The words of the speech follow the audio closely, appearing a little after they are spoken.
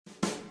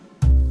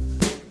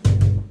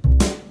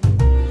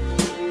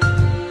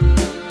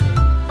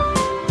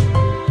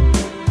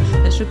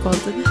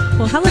recording.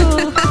 Well,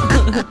 hello.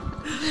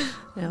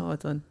 Yeah,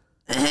 hold on.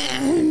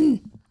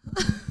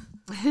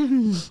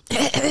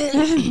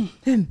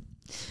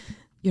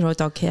 You're all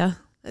dog hair.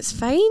 It's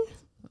fine.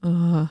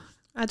 I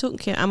don't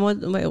care. I'm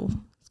on, well,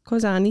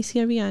 because Annie's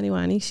here, wee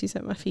Annie, she's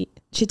at my feet.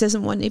 She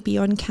doesn't want to be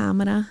on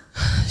camera.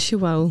 She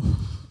will.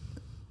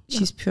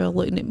 She's pure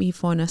looking at me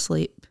falling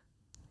asleep.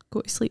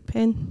 Go to sleep,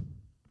 Pen.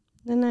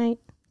 Good night.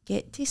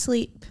 Get to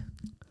sleep.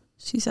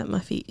 She's at my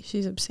feet.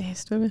 She's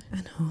obsessed with me.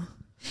 I know.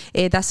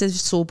 This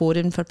is so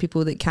boring for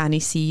people that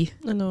can't see.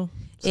 I know.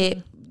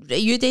 Are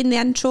you doing the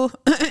intro?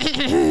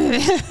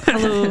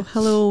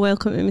 Hello,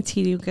 welcome to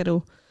Material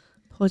Girl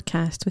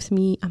podcast with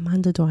me,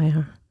 Amanda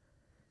Dwyer.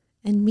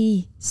 And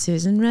me,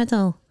 Susan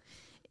Riddle.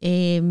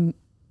 Two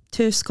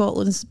of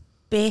Scotland's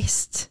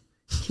best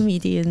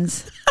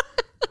comedians.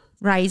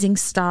 Rising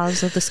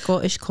stars of the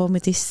Scottish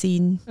comedy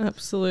scene.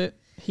 Absolute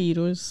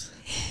heroes.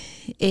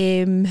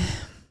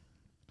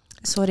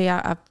 Sorry,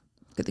 I've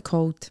got the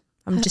cold.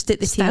 I'm just at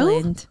the Still?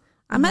 tail end.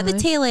 I'm at the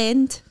tail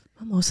end.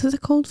 I'm also the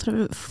cold for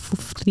about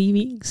 3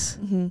 weeks.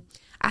 Mm-hmm.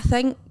 I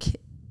think,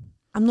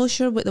 I'm not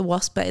sure what the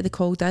worst bit of the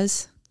cold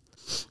is.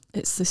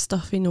 It's the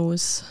stuffy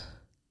nose.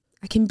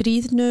 I can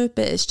breathe now,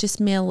 but it's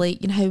just more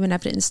like, you know how when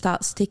everything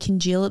starts to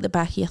congeal at the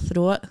back of your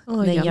throat,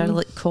 Oh, and then yum. you're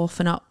like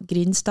coughing up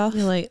green stuff.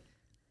 You're like,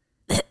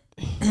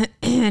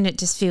 And it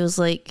just feels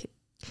like,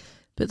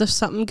 but there's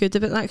something good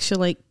about that 'cause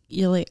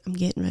you're like, I'm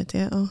getting rid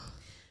of it all.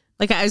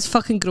 Like, it is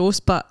fucking gross,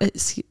 but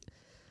it's...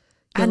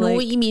 I know like,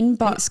 what you mean,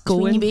 but it's when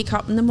you going. wake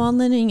up in the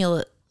morning and you're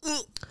like,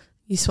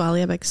 You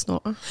swallow a big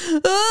snorter.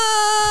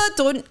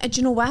 don't, do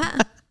you know what?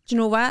 Do you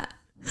know what?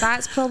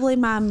 That's probably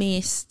my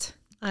most...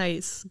 Aye,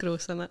 it's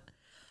gross, isn't it?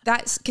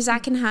 That's because I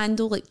can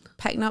handle like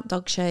picking up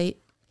dog shite.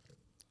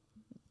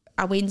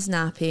 A Wayne's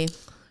nappy,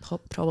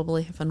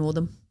 probably if I know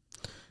them.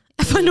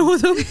 If I know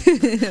them.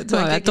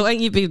 I I don't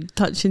think you'd be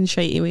touching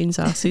shitey Wayne's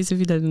asses if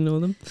you didn't know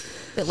them.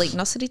 But like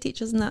nursery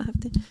teachers and that have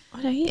to.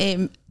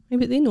 Alright.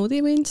 Maybe they know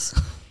the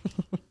Waynes.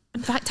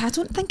 In fact, I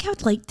don't think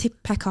I'd like to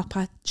pick up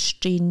a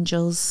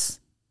stranger's,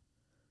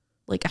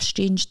 like a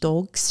strange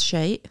dog's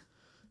shite.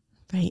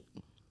 Right.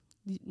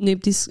 You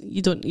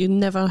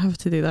never have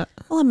to do that.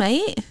 Well, I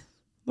might.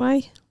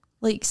 Why?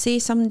 Like, say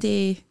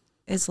somebody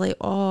is like,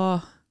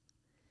 oh,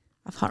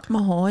 I've hurt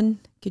my horn.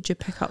 Could you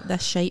pick up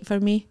this shite for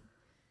me?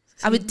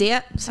 I would do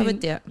it. I would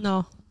do it.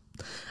 No.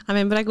 I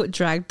remember I got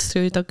dragged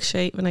through dog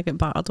shite when I got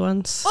battered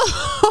once.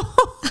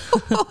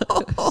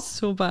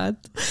 So bad.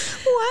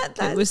 What?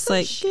 That's it was so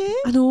like, shit.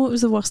 I know, it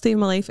was the worst day of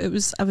my life. I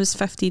was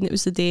 15. It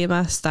was the day of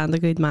my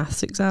standard grade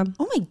maths exam.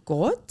 Oh my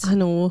God. I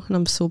know, and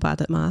I'm so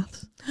bad at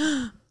maths.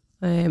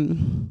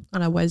 And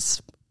I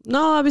was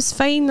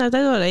fine. I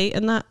did all right.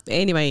 And that,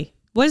 anyway,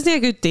 wasn't a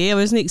good day. I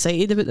wasn't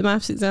excited about the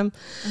maths exam.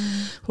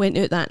 Went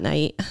out that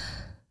night,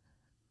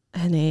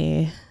 and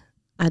I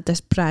had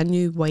this brand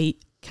new white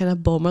kind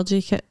of bomber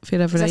jacket for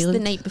River Was this Island.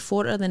 the night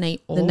before or the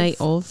night of? The night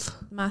of.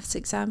 Maths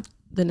exam.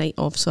 The night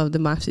of. So the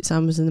maths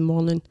exam was in the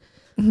morning.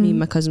 Me and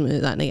my cousin went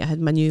out that night. I had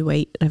my new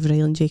white River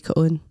Island jacket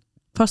on.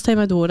 First time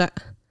I'd wore it.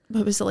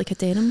 What was it, like a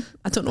denim?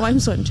 I don't know why I'm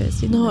so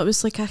interested. No, it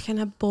was like a kind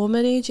of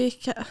bombery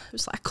jacket. It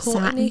was like a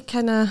cottony Satin.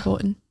 kind of...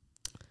 Cotton.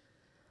 I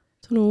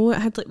don't know. It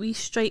had like wee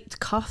striped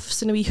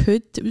cuffs and a wee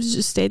hood. It was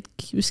just dead.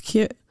 It was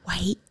cute.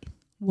 White.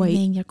 White. And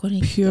then you're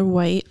going to... Pure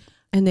white.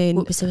 And then...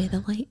 What was the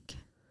weather like?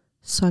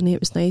 Sunny. It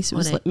was nice. It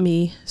was Alright. like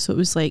May. So it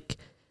was like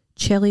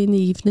chilly in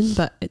the evening,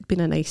 but it'd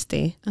been a nice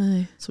day.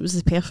 Aye. So it was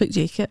the perfect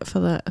jacket for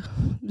that.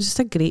 It was just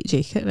a great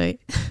jacket, right?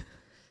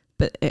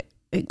 But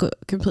it got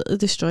completely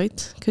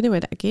destroyed. Couldn't wear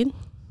it again.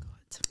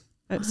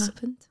 What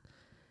happened?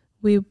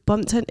 We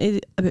bumped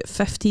into about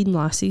 15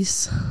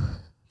 lassies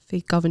for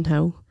Govan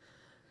Hill,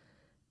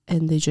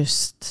 and they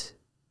just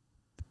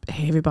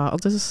heavy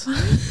battered us.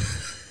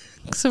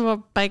 So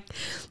we're big.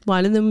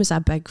 One of them was a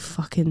big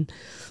fucking...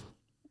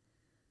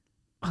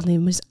 Her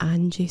name was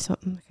Angie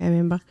something, I can't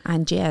remember.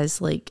 Angie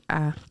is like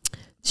a...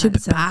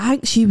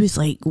 She was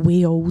like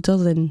way older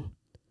than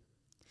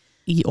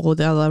all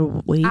the other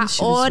ways. I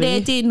She was way-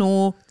 already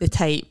know the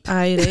type.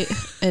 Aye, right.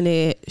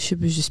 And she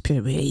was just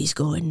pure, where he's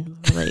going?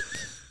 We're like,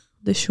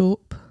 the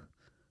shop.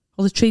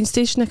 Or the train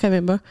station, I can't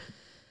remember.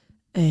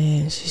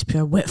 She's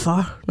pure, what for?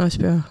 And I was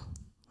pure,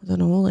 I don't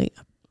know, like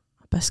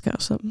a biscuit or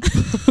something.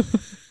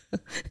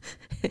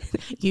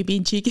 You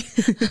being cheeky.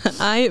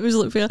 Aye, it was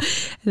like pure.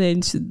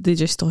 And then they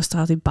just all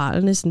started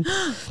battering us, and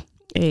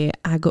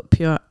I got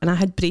pure, and I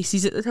had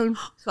braces at the time.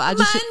 So I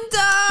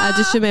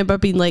just remember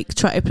being like,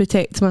 trying to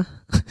protect my...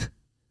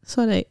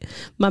 Sorry,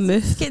 my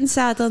mouth. Getting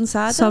sadder and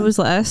sadder. So I was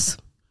like this,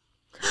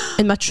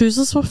 and my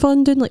trousers were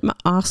falling down, like my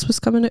arse was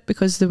coming out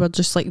because they were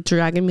just like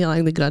dragging me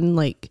along the ground,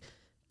 like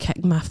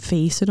kicking my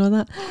face and all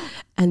that.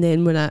 And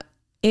then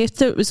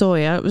after it was all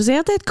air, it was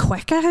air dead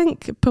quick, I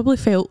think. It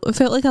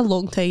felt like a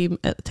long time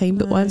at the time,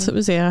 but once it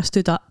was there, I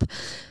stood up.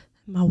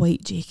 My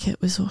white jacket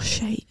was all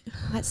shite.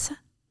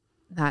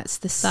 That was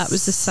the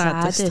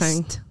saddest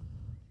thing.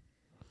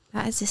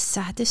 That is the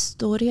saddest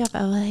story I've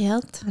ever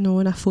heard. I know,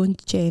 and I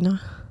phoned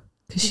Jenna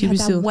because You she had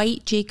was a so.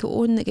 white jacket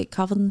on that got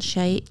covered in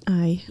shite.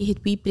 Aye, You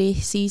had wee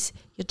braces.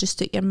 You're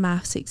just at your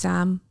maths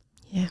exam.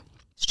 yeah.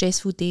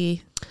 Stressful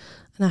day.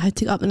 And I had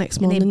to get up the next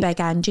And then morning. Big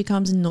Angie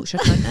comes and knocks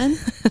your cunt in.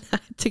 I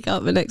had to get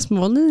up the next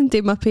morning and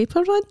do my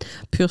paper run.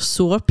 Pure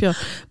sore, pure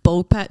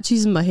bald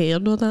patches in my hair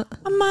and all that.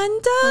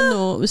 Amanda. I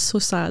know, it was so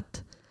sad.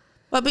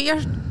 What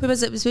about who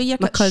was it? Was your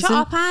My cousin. Shut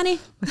up, Annie.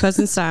 My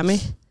cousin Sammy,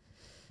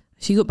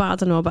 she got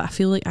bad and all, but I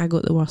feel like I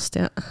got the worst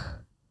at it.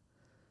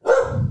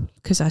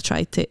 Because I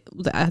tried to,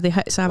 they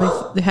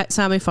hit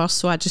Sammy first,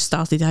 so I just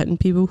started hitting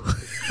people.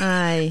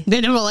 Aye.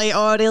 Then they were like,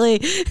 oh really?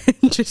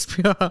 Just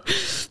pure,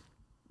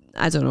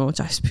 I don't know,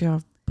 just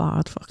pure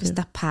bad fucking. Just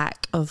a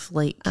pack of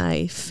like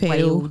Aye,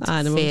 feral wild,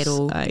 animals.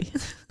 feral. Aye,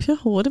 pure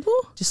horrible.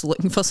 just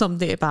looking for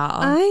somebody to batter.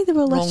 Aye, they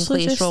were Wrong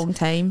literally place, just, wrong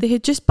time. they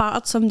had just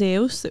battered somebody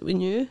else that we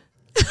knew.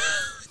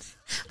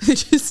 They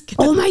just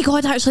Oh my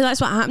god, actually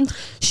that's what happened.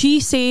 She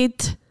said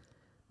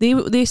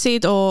they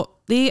said, oh,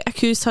 they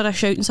accused her of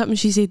shouting something.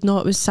 She said no,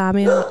 it was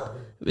Sammy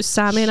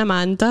and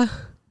Amanda.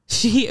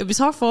 It was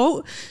her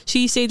fault.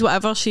 She said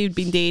whatever she'd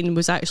been doing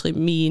was actually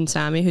me and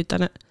Sammy who'd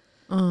done it.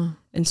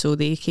 And so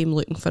they came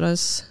looking for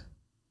us.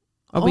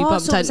 Or we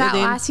bumped so was into that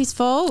them. lassie's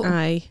fault?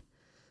 Aye.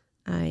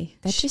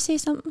 Did she say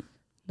something?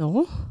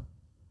 No.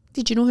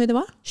 Did you know who they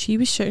were? She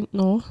was shouting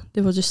no.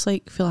 They were just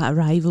like feel like a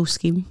rival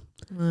scheme.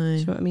 Do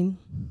you know what I mean?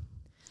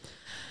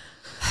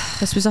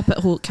 This was up at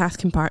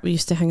Cathkin Park. We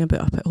used to hang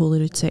about up at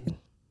Holyrood Second.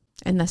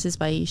 And this is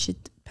why you should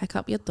pick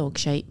up your dog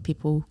shite,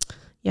 people.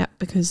 Yeah,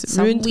 because it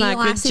Some ruined wee my good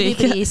lassie with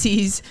jacket.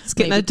 braces. It's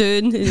getting a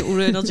doon and it'll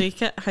ruin her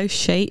jacket. How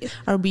shite.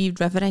 Our wee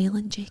River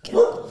Island jacket.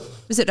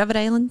 Was it River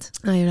Island?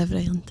 Aye, River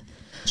Island.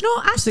 Do you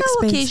know, I It's still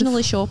expensive.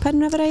 occasionally shop in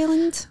River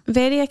Island.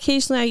 Very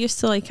occasionally. I used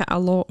to like it a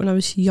lot when I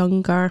was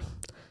younger.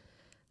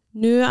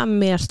 Now I'm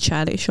more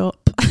charity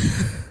shop.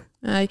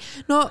 Aye.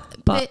 No,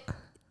 but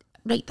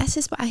right, this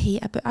is what I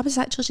hate about. I was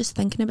actually just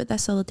thinking about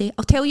this the other day.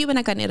 I'll tell you when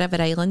I go into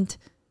River Island,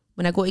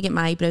 when I go to get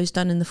my eyebrows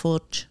done in the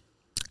Forge.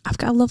 I've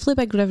got a lovely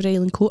big River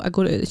Island coat. I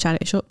got it at the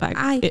charity shop back.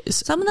 Aye,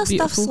 It's some of the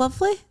beautiful. stuff's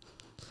lovely.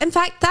 In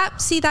fact, that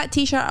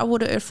t-shirt I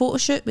wore at our photo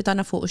shoot. We done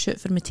a photo shoot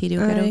for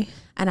Material Girl Aye.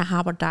 and a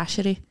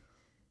haberdashery.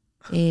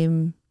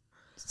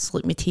 It's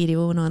like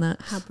material and on it.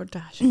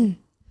 Haberdashery.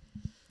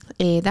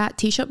 That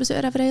t-shirt was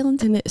at River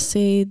Island. And it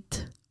said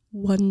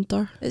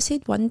Wonder. It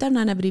said Wonder and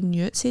I never even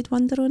knew it said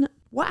Wonder on it.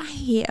 What I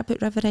hate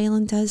about River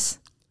Island is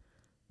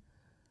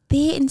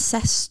they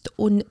insist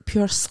on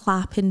pure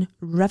slapping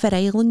River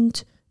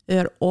Island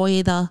or all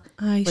the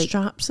Aye, like,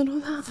 straps and all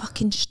that.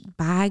 fucking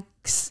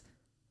bags,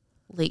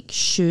 like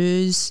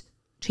shoes,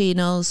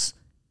 trainers,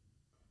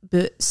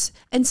 boots.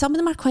 And some of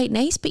them are quite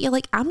nice, but you're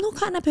like, I'm not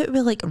cutting about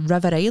with like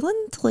River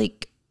Island.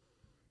 Like,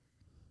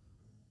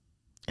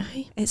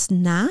 Aye. it's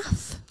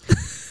naff.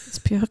 It's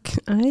pure.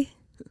 Aye.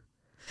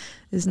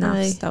 Is naff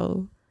Aye.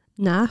 still?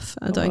 Naff.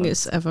 I don't think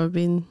it's ever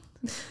been.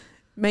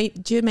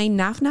 Do you mind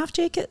naff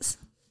jackets?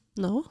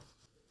 No.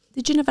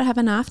 Did you never have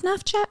a naff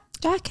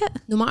jacket?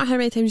 No matter how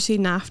many times you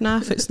say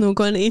naff, it's not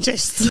going to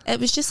just. It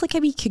was just like a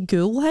wee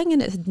cagoule thing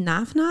and it had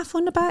naff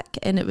on the back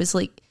and it was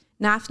like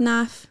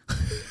naff.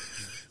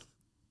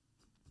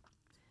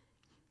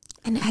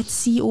 And it had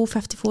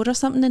CO54 or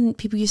something and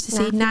people used to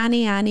say Naff.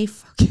 nanny Annie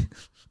fuck.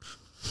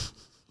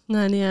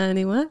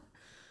 Nanny, what?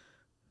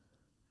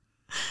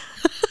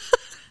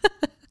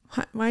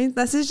 Why?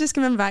 This is just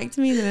coming back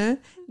to me now.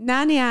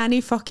 Nanny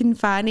Annie fucking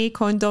fanny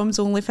condoms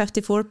only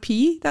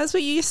 54p. That's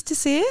what you used to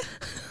say.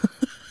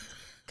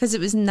 Because it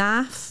was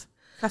naff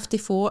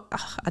 54. Ugh,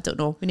 I don't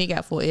know. We need to get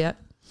a photo yet.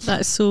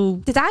 That's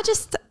so. Did I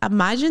just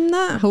imagine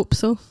I that? hope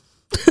so.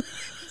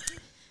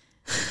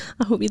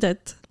 I hope you did.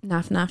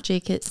 Naff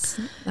jackets.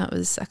 That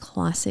was a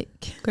classic.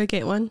 Go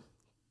get one.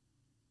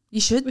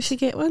 You should. We should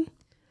get one.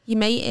 You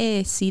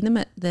might see them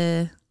at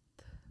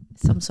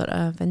some sort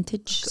of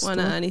vintage Got one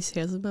store. at Annie's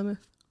Hairs in Plymouth.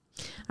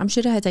 I'm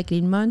sure I had a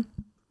green one.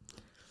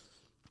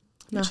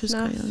 Which Naff, was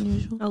naff. quite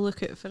unusual. I'll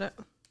look out for it.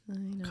 I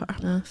know, Cut her.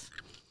 naff.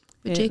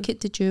 What Yeah. jacket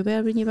did you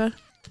wear when you were?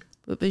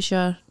 What was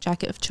your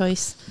jacket of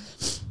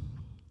choice?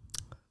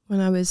 When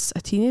I was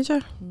a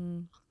teenager.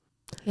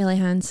 Haley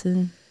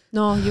Hansen.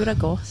 No, you were a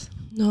goth.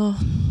 No.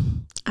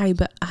 Aye,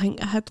 but I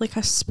think I had like a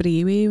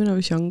sprayway when I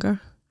was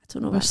younger. I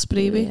don't know Or what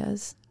Sprayway. Sprayway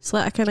is. It's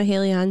like a kind of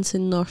Haley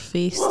Hansen North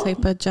Face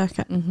type of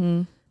jacket.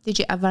 Mm-hmm. Did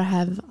you ever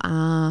have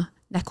a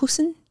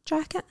Nicholson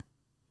jacket?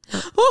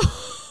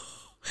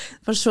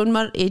 We're showing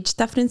more age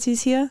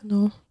differences here.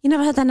 No. You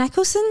never had a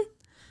Nicholson?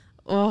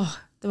 Oh,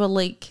 they were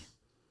like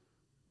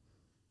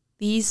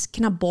these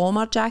kind of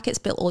bomber jackets,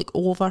 but like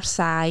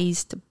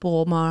oversized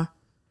bomber.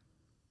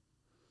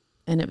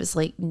 And it was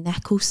like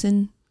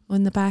Nicholson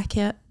on the back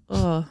of it.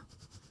 Oh,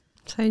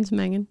 Sounds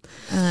minging.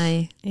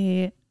 aye.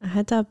 I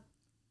had a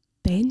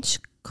bench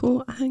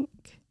coat, I think.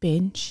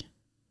 Bench.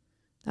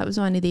 That was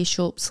one of these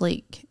shops,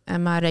 like,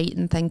 am I right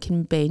in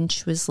thinking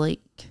Bench was like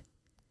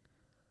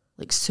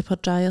super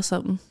dry or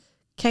something?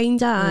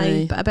 Kinda, aye,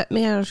 Aye. but a bit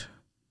more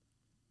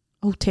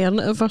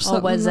alternative or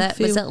something. Or was I it?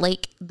 Was feel. it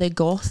like the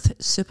goth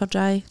super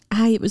dry?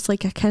 Aye, it was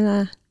like a kind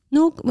of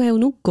no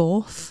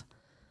goth.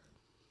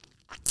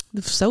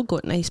 They've still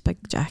got nice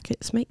big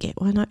jackets. Might get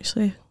one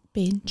actually.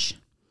 Bench.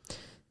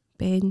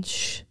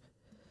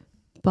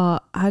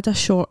 But I had a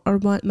shorter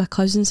one. My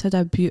cousins had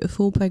a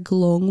beautiful big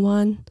long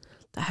one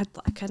that had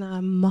like a kind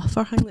of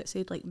muffer thing that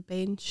said like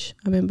bench.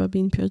 I remember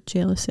being pure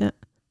jealous of it.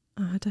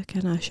 I had a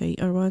kind of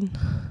shiter one.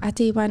 I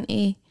do want to.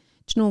 Do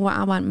you know what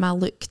I want my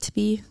look to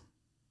be?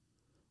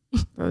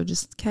 Bro,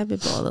 just can't be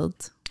bothered.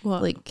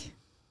 What? Like,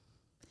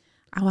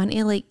 I want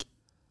to like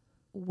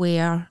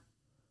wear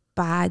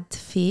bad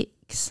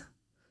fakes.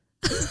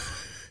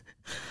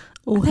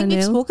 Oh, I think we've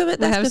Hanel. spoke about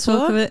We this have before.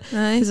 spoke of it.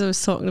 Aye. Because I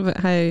was talking about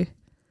how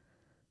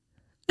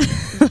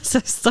my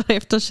sister,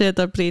 after she had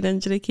her brain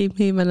injury, came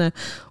home in a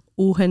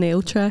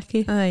Hanel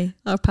trackie. Aye.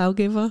 Our pal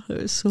gave her.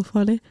 It was so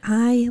funny.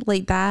 Aye,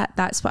 like that.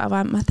 That's what I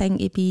want my thing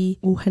to be.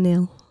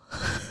 Hanel.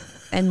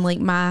 And like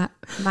my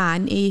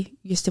auntie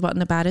used to work in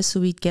the bars, so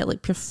we'd get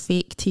like pure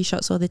fake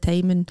t-shirts all the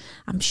time, and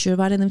I'm sure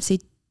one of them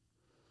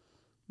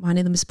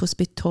was supposed to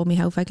be Tommy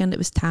Hilfiger and it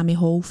was Tammy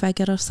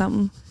Hilfiger or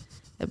something.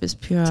 It was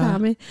pure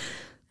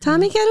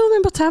Tammy Girl,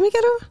 remember Tammy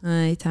Girl?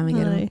 Aye, Tammy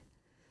Girl. Aye.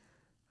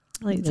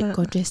 Like that.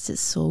 God rest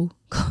its soul.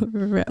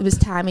 Rip. It was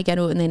Tammy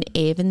Girl and then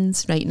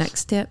Evans right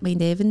next to it.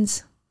 Mind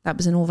Evans. That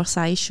was an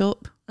oversized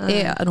shop.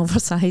 Aye. An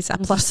oversized, a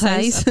plus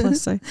size. A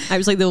plus size. I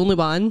was like the only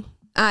one.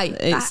 Aye.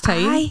 It's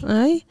time.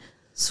 Aye.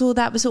 So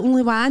that was the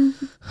only one.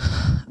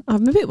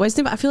 Maybe it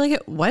wasn't, but I feel like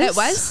it was. It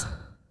was.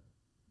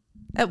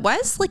 It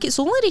was. Like, it's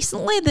only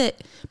recently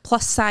that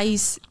plus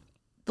size,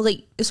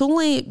 like, it's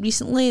only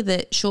recently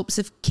that shops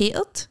have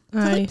catered to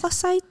Aye. like plus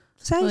size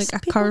Like a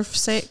people. curve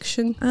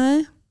section.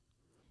 Aye.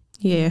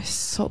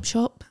 Yes.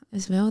 Topshop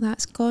as well,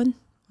 that's gone.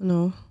 I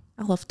know.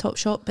 I love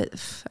Topshop, but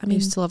I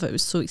used to love it. It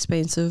was so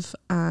expensive,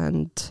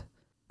 and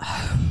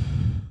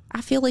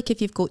I feel like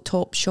if you've got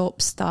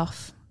Topshop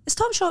stuff, is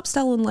Topshop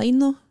still online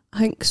though? I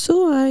think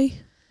so.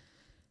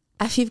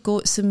 If you've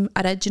got some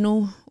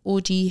original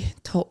OG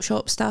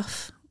Topshop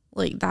stuff,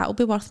 like that'll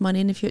be worth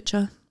money in the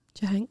future.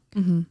 Do you think?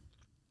 Mm-hmm.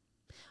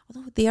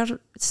 Although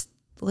it's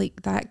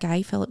like that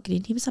guy Philip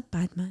Green, he was a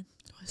bad man.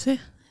 Was it?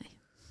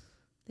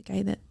 The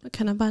guy that What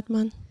kind of bad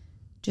man?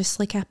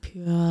 just like a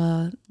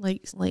pure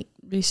Like like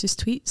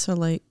racist tweets or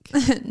like?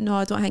 no,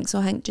 I don't think so.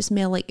 I think just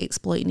more like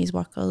exploiting his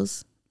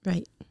workers.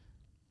 Right.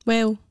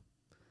 Well,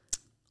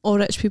 all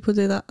rich people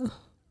do that.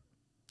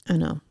 I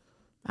know.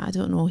 I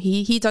don't know.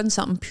 He done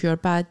something pure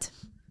bad.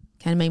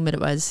 Can't mind what it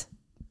was.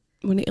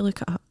 We need to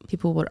look it up.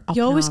 People were up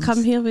You in always arms.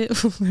 come here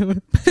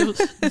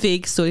with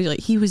vague stories like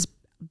he was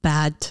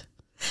bad.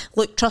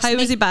 Look, trust How me.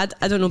 was he bad?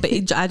 I don't know,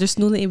 but I just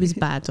know that he was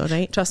bad. All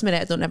right. Trust me,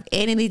 I don't have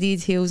any of the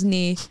details.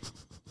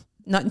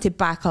 Nothing to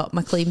back up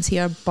my claims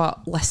here.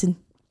 But listen,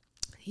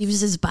 He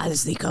was as bad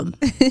as they come.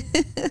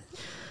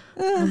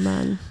 Oh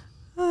man,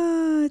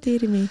 ah,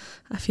 dearie me.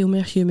 I feel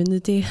more human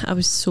today. I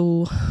was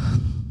so.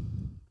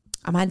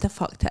 Amanda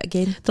fucked it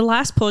again. The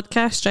last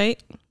podcast,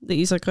 right? That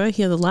you're going to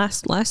hear the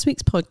last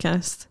week's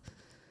podcast.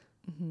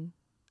 Mm-hmm.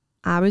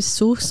 I was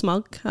so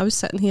smug. I was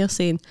sitting here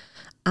saying,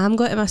 "I'm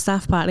going to my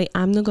staff party.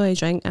 I'm not going to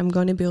drink. I'm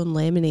going to be on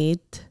lemonade."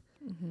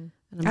 And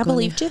I'm I gonna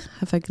believed you.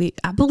 Have a great.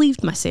 I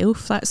believed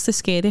myself. That's the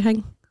scary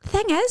thing. The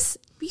thing is,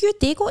 you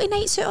do go to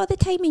nights out all the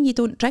time and you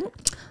don't drink.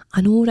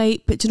 I know,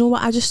 right? But do you know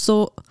what? I just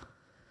thought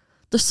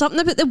there's something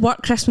about the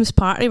work Christmas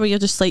party where you're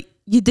just like,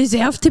 you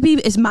deserve to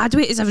be as mad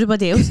with it as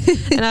everybody else.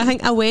 And I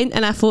think I went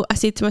and I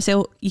said to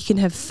myself, you can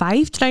have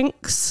 5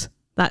 drinks.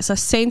 That's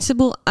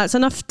that's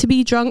enough to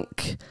be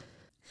drunk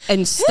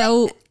and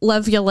still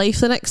live your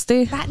life the next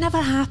day. That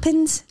never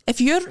happens.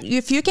 If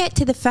you get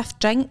to the 5th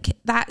drink,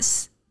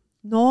 that's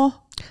no.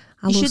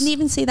 You shouldn't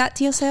even say that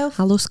to yourself.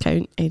 I lost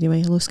count anyway.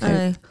 I lost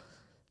count.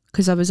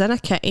 Because I was in a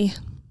kitty.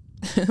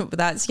 But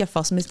that's your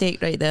first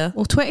mistake right there.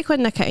 Well, 20 quid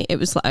in a kitty, it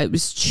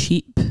was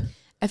cheap.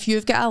 If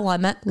you've got a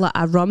limit. Like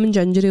a rum and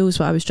ginger ale was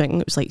what I was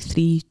drinking. It was like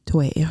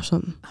 $3.20 or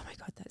something. Oh my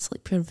God, that's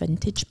like pure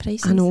vintage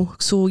prices. I know.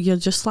 So you're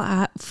just like,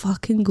 ah,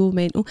 fucking go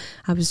mental.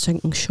 I was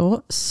drinking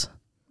shots.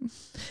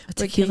 A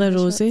tequila kind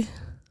of rosé.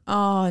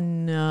 Oh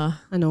no.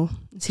 I know.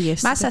 See,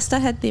 yes. My sister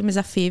had them as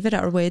a favourite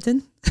at her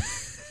wedding.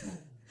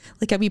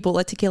 Like a wee bottle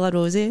of tequila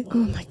rosé. Oh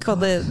my For God.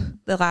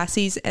 the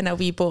lassies and a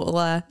wee bottle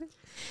of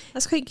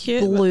That's quite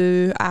cute.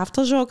 blue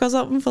aftershock or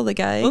something for the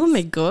guys. Oh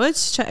my God.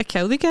 She's trying to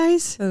kill the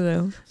guys. I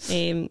don't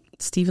know.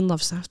 Stephen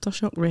loves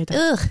aftershock red.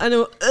 Ugh. I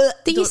know.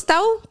 Do you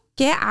still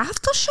get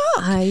aftershock?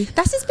 Aye.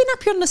 This has been a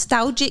pure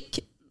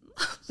nostalgic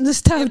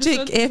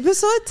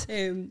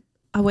episode.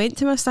 I went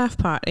to my staff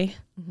party.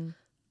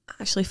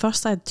 Actually,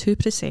 first I had 2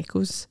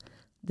 Prosecco's.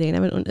 Then I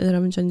went on to the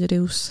rum and ginger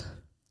ales.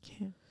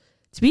 Yeah.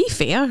 To be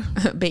fair,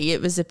 But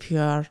it was a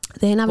pure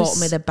then I bottom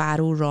was. of the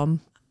barrel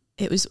rum.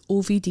 It was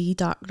OVD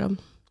dark rum,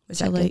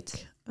 Was which I that good?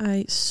 like. Aye,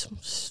 it's so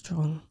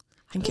strong.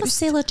 I think it It was was.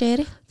 Sailor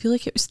Jerry. I feel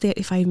like it was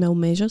 35ml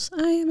measures.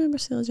 I remember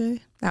Sailor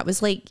Jerry. That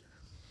was like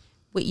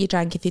what you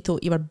drank if you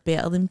thought you were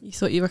better than You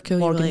thought you were cool.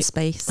 You were Morgan like,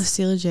 Spice. a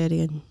Sailor Jerry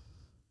and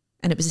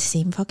And it was the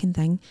same fucking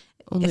thing.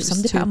 only If it was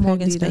somebody put a £2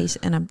 Morgan either. Spice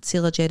and a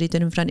Sailor Jerry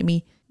down in front of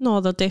me, No,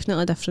 they're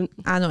definitely different.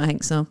 I don't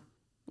think so.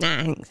 Nah,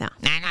 I think so.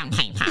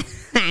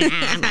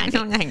 I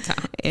don't think so.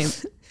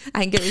 I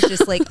think it was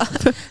just like,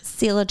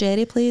 Sailor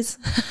Jerry, please.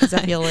 Because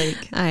I feel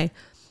like... Aye.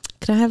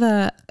 Can I have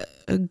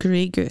a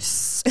Grey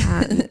Goose?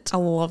 And I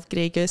love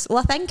Grey Goose. Well,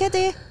 I think I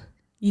do.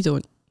 you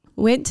don't.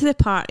 Went to the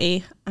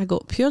party. I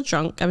got pure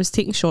drunk. I was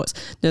taking shots.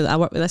 Now that I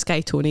work with this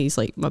guy, Tony, he's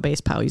like my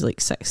best pal. He's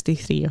like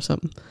 63 or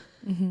something.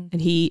 Mm-hmm.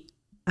 And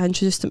I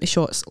introduced him to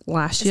shots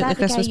last Is year that at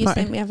the Christmas guy you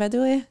party. sent me a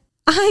video of?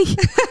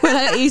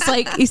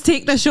 Aye. He's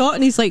taking a shot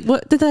and he's like,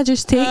 what did I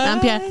just take?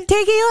 And I'm like,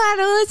 tequila,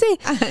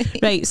 Rosie.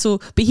 Right, so,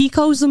 but he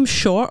calls them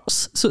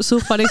shorts. So it's so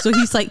funny. So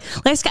he's like,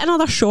 let's get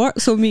another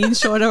short. So me and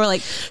Shauna were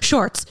like,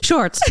 shorts.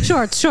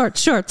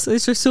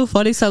 It's just so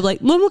funny. So I'm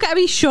like, Mum, we'll get a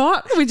wee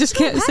short. We just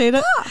kept saying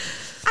it.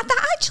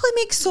 That actually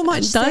makes so much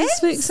It sense.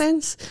 does make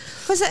sense.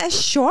 Was it a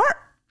short?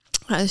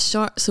 That is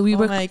short. So we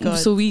my God.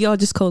 so we all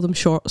just call them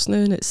shorts now,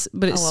 and it's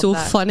love so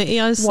that. funny to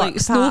us. Work Like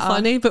it's no patter.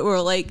 funny, but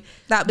we're like,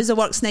 That was a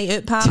works night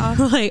out patter.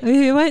 we're like,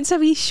 who wants a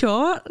wee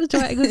short? Do you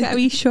want to go get a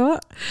wee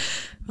short?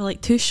 We're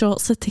like, 2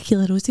 shots of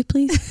tequila rosy,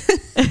 please.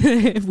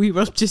 We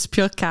were just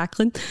pure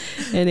cackling,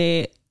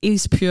 and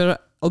he's pure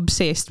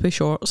obsessed with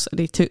shorts, and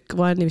he took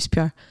one. And he was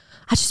pure,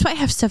 I just want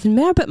to have 7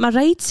 more, but my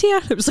ride's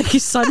here. It was like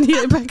his son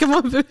here to pick him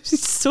up. It was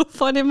so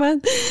funny,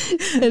 man.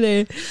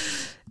 And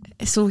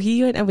so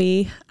he went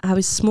away. I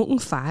was smoking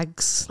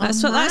fags.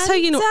 That's how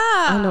you know.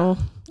 I know.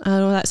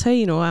 That's how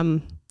you know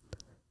I'm.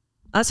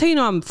 That's how you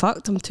know I'm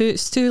fucked.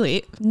 It's too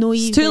late.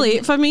 It's too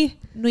late for me.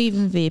 No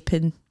even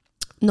vaping.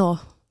 No,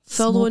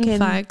 full on Smoking.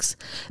 fags.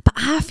 But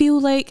I feel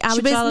like I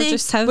would rather wasn't-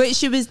 just have. What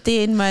she was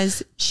doing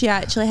was she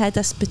actually had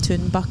a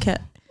spittoon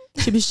bucket.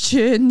 She was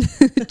chewing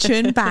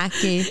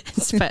backy.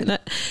 spitting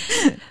it.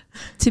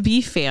 To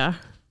be fair,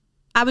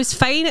 I was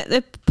fine at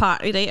the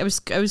party, right? I was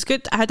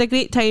good. I had a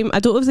great time. I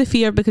don't have the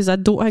fear because I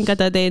don't think I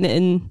did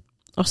anything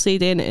or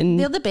said anything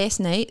They're the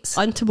best nights.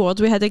 untoward.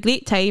 We had a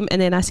great time,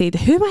 and then I said,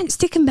 who wants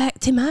to come back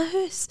to my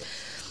house?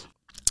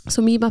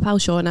 So me, my pal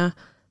Shauna,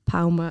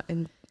 Palma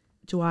and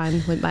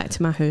Joanne went back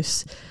to my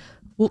house,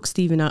 woke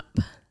Stephen up.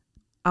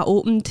 I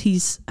opened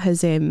his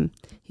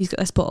he's got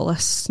this bottle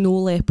of Snow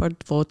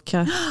Leopard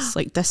vodka. It's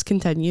like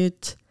discontinued.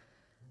 Is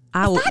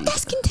that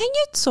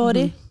discontinued?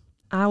 Sorry.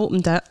 I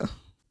opened it.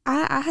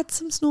 I had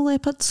some snow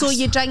leopards. So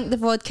you drank the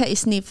vodka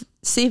to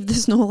save the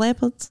snow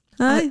leopards?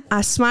 Aye.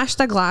 I smashed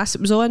a glass.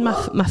 It was all in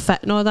my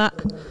fit and all that.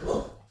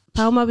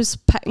 Palma was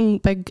picking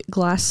big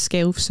glass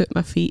shelves at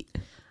my feet.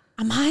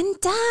 Amanda.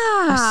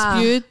 I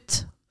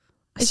spewed.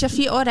 Is your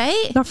feet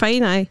alright? They're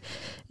fine, aye.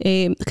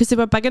 Because they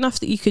were big enough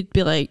that you could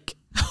be like,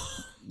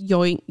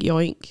 yoink,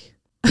 yoink.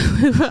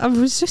 I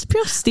was just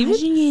pure Stephen.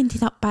 Imagine you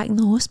ended up back in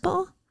the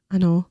hospital. I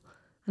know.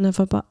 I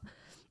never, but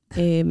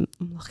I'm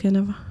lucky I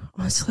never.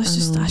 Honestly,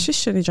 I just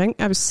shouldn't drink.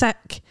 I was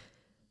sick.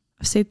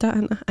 I've said that,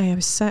 haven't I? I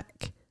was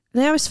sick.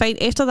 And then I was fine.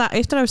 After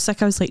I was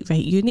sick, I was like,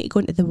 right, you need to go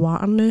into the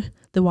water now.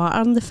 The water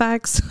and the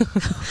fags.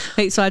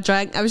 Right, so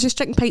I was just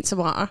drinking pints of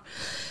water.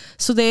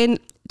 So then,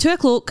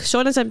 2:00,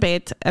 Shauna's in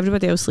bed,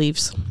 everybody else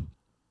leaves.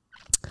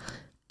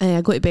 And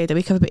I go to bed, I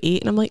wake up about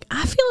 8, and I'm like,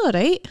 I feel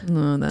alright.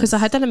 No, Because I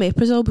had an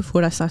omeprazole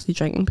before I started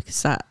drinking,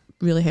 because that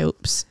really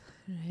helps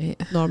right.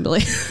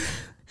 normally.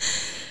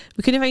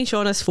 We couldn't find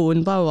Shauna's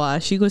phone, blah, blah, blah.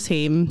 She goes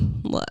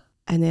home,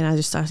 and then I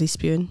just started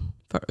spewing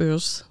for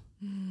hours.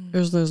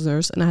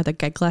 Hours. And I had a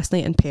gig last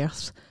night in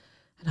Perth,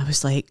 and I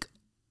was like,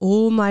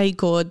 oh my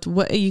God,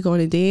 what are you going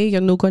to do?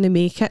 You're not going to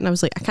make it. And I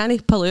was like, I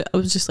can't pull out. I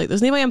was just like,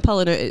 there's no way I'm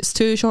pulling out. It's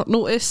too short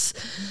notice.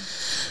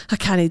 I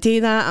can't do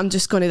that. I'm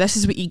just going to, this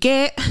is what you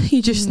get.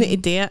 You just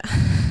need to do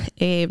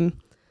it.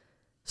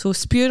 So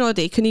spewing all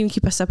day, couldn't even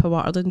keep a sip of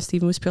water. And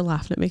Stephen was pure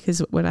laughing at me because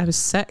when I was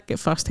sick at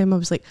first time, I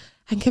was like,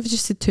 I think I've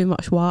just had too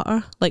much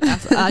water. Like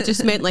I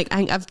just meant like I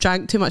think I've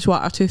drank too much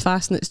water too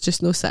fast and it's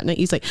just no sitting it.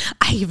 He's like,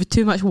 I've had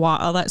too much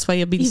water. That's why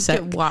I've been You've sick.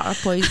 got water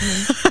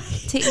poisoning.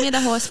 Take me to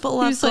the hospital.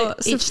 I've was like, got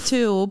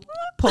H2O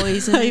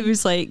poisoning. He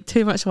was like,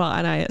 too much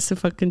water, and it's the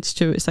fucking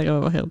stupidest thing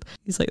I've ever heard.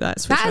 He's like,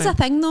 that's That is a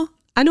thing though.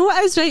 I know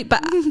it is right,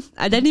 but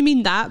I didn't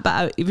mean that.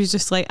 But it was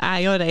just like,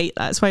 aye, all right,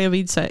 that's why I've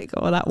been sick.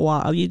 All that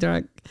water you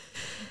drank,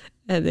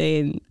 and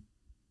then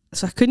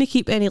so I couldn't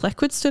keep any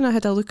liquids down. I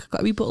got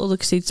a wee bottle of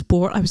Lucozade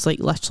Sport. I was like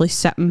literally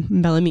sipping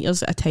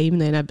millimeters at a time,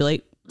 and then I'd be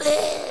like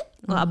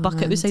a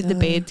bucket beside the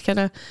bed, kind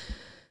of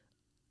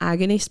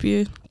agony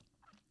spew.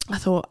 I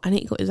thought I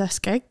need to go to this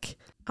gig.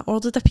 I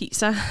ordered a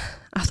pizza.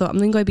 I thought I'm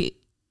not going to be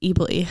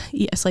able to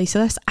eat a slice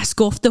of this. I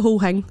scoffed the whole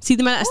thing. See,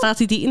 the minute I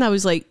started eating, I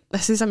was like,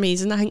 this is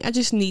amazing. I think I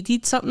just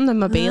needed something in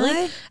my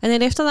belly. And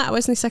then after that, I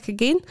wasn't sick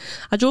again.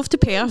 I drove to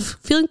Perth,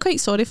 feeling quite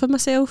sorry for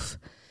myself.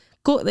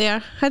 Got there,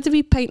 had a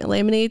wee pint of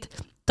lemonade,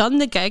 done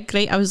the gig,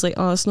 right? I was like,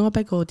 oh, it's not a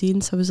big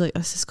audience. I was like,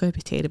 this is going to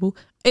be terrible.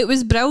 It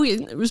was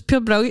brilliant. It was pure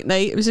brilliant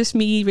night. It was just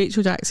me,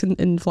 Rachel Jackson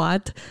and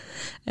Vlad.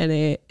 And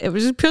it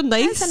was just pure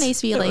nice. That's a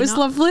nice wee It was lineup.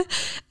 lovely.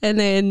 And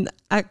then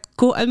I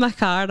got in my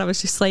car and I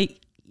was just like,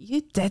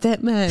 you did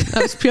it, man.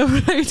 I was pure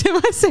proud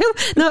of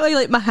myself. Not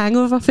like my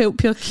hangover felt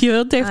pure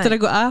cured after Aye. I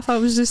got off. I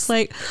was just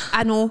like,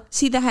 I know.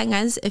 See, the thing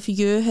is, if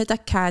you had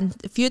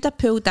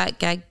pulled that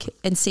gig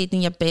and stayed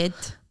in your bed,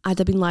 I'd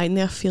have been lying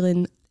there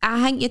feeling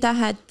I think you'd have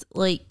had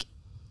like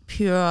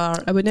pure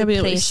I would never be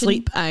able to depression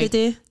sleep. to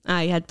do.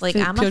 I had Like,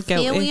 pure I'm a guilty.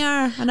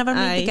 failure. I never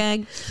made the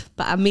gig.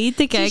 But I made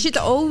the So you gig. should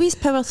always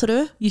power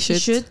through. You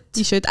should.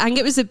 I think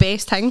it was the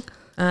best thing.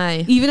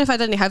 Aye. Even if I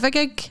didn't have a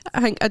gig, I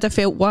think I'd have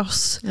felt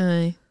worse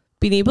Aye.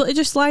 being able to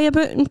just lie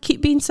about and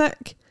keep being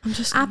sick.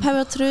 I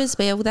powered through as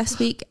well this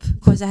week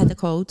because I had a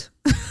cold.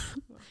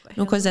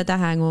 Not because I had a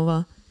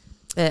hangover.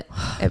 But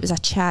it was a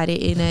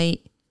charity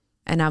night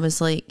and I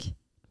was like,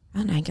 I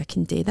don't think I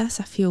can do this.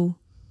 I feel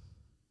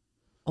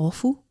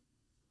awful.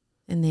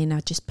 And then I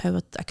just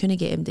powered. I couldn't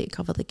get him to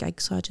cover the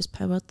gig, so I just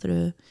powered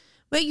through.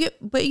 What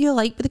you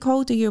like with the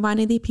cold? Are you one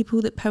of the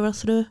people that power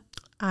through?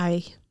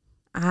 Aye.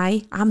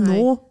 I'm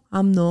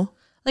no.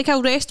 Like,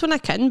 I'll rest when I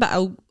can, but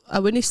I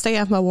wouldn't stay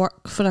at my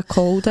work for a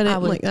cold or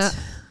anything like that.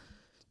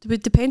 It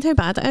would depend how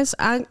bad it is.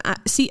 I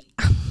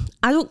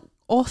don't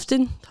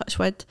often, touch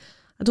wood,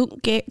 I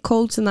don't get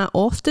colds in that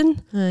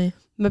often. Aye.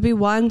 Maybe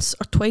once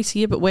or twice a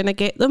year, but when I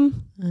get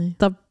them, Aye.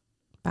 they're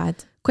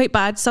Bad. quite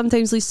bad.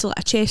 Sometimes leads to like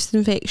a chest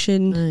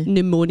infection, Aye.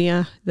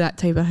 pneumonia, that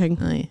type of thing.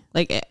 Aye.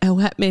 Like, it'll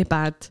hit me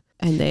bad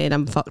and then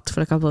I'm fucked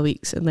for a couple of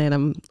weeks and then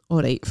I'm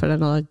alright for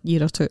another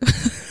year or two.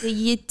 Do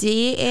you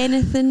do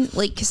anything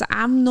like? Because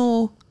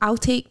I'll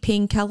take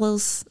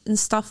painkillers and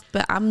stuff,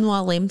 but I'm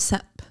not a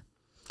Lemsip.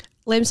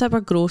 Lemsip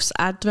are gross.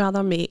 I'd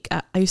rather make...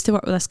 I used to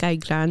work with this guy,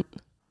 Grant,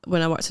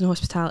 when I worked in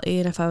hospitality,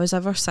 and if I was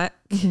ever sick,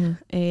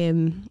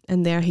 in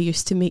there, he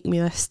used to make me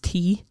this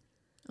tea.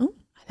 Oh.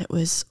 And it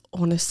was,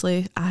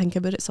 honestly, I think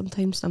about it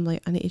sometimes, and I'm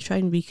like, I need to try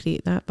and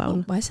recreate that.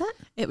 But What is it?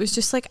 it was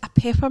just like a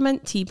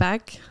peppermint tea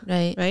bag,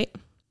 Right. right?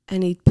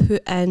 And he'd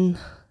put in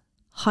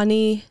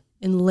honey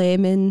and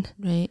lemon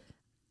Right.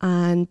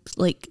 and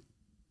like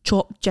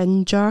chopped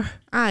ginger.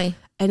 Aye.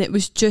 And it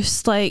was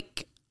just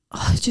like,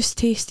 it just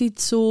tasted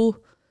so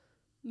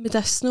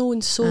medicinal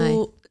and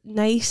so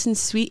nice and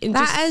sweet, and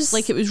That just is-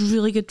 like it was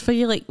really good for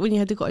you. Like when you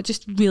had to go, it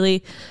just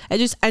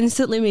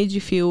instantly made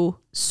you feel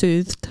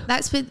soothed.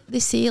 That's what they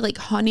say. Like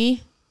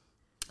honey,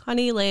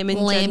 Honey, lemon,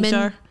 Lemon,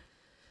 ginger,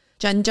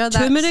 ginger.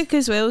 turmeric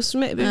as well. So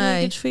it might be really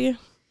Aye. good for you.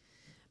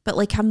 But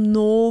like I'm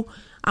no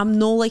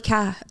like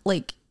a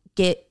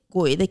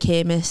go to the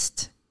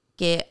chemist,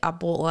 get a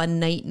bottle of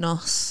Night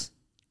Nurse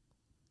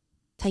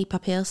type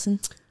of person.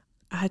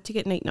 I had to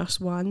get Night Nurse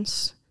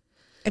once.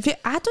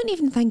 I don't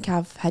even think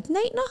I've had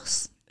Night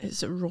Nurse.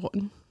 It's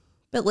rotten.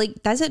 But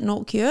like, does it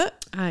not cute?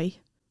 Aye,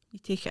 you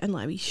take it in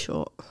like a wee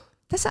shot.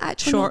 Does it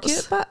actually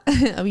Shorts. not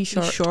cute? But a wee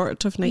short.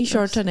 Short of Night Wee Nurse.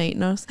 short of Night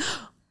Nurse. Do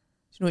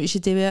you know what you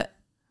should do with it?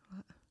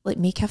 Like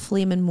make a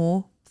flaming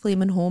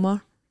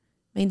Homer.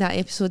 Mind that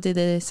episode of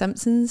The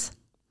Simpsons?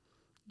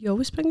 You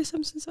always bring the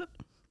Simpsons up.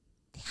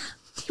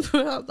 You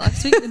brought it up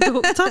last week, the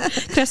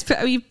doctor. Chris put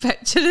a wee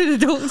picture of the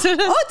doctor.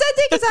 Oh, did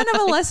he? Because I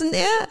never listened to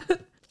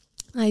it.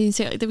 I didn't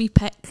say like the wee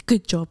pic.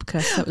 Good job,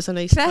 Chris. That was a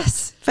nice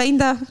Chris, find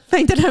an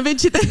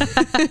image of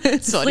that.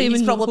 Sorry,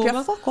 he's Flaming probably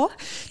Homer. pure fuck off.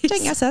 Do you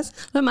think this is?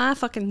 With my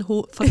fucking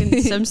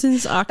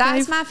Simpsons archive.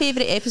 That's my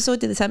favourite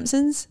episode of The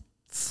Simpsons.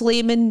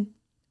 Flaming.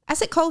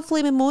 Is it called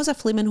Flaming Moe's or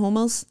Flaming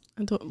Homers?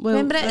 I don't. Well,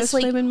 Remember it? there's It's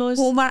like Flaming Moe's.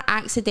 Homer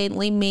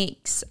accidentally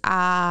makes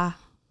a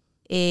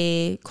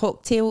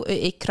cocktail out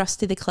of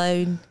Krusty the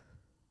Clown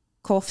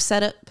cough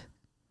syrup,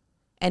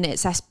 and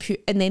it's this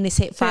and then they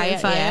set fire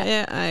to it,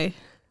 Yeah, aye.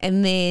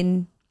 and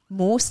then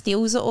Moe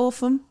steals it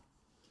off him,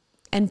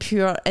 and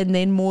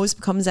then Moe's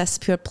becomes this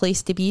pure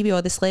place to be with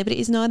all the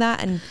celebrities and all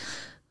that, and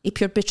he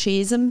pure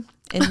betrays him.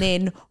 And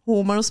then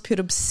Homer's pure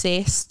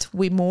obsessed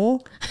with Moe,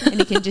 and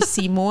he can just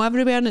see Moe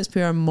everywhere, and it's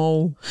pure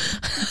Moe.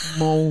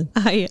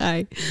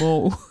 Aye.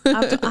 Moe.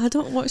 I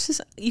don't watch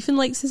this. Ethan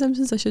likes The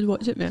Simpsons. I should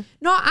watch it more.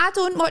 No, I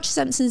don't watch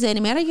Simpsons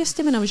anymore. I used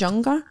to when I was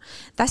younger.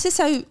 This is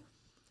how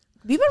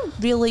we were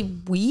really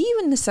wee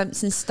when The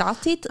Simpsons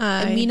started,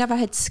 Aye. and we never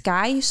had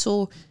Sky.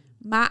 So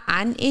my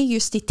auntie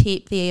used to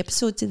tape the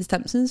episodes of The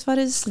Simpsons for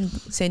us and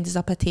send us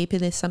up a tape of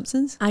The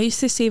Simpsons. I used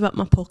to save up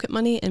my pocket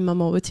money, and my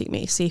mum would take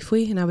me to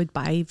Safeway, and I would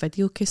buy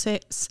video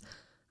cassettes.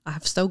 I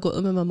have still got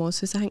them in my mum's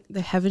house. I think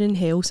the Heaven and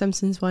Hell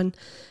Simpsons one,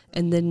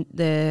 and then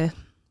the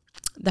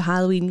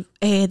Halloween,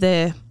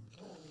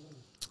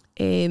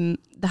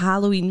 the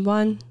Halloween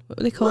one. What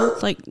were they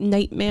called? Like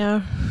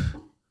Nightmare.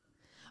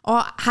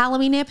 Or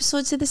Halloween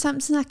episodes of The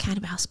Simpsons. I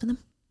can't be asked with them.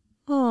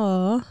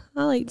 Oh,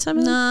 I liked some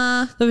of them.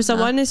 Nah. There was a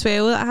one as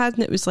well that I had,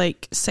 and it was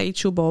like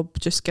Sideshow Bob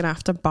just going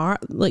after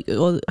Bart, like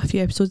a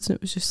few episodes, and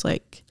it was just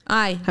like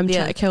Aye. him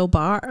trying to kill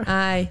Bart.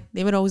 Aye.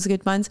 They were always the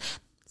good ones.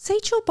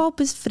 Sideshow Bob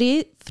was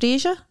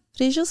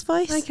Frasier's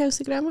voice. Like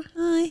Kelsey Grammer.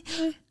 Aye.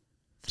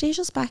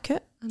 Frasier's back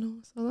out. I know,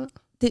 I saw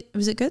that.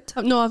 Was it good?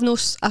 No,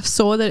 I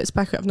saw that it's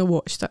back out. I've not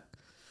watched it.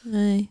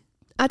 Aye.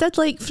 I did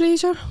like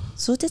Frasier.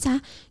 So did I.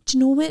 Do you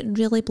know what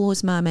really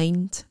blows my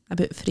mind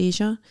about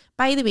Frasier?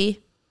 By the way,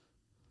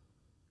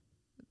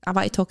 I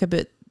want to talk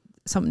about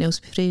something else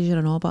with Frasier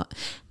and all, but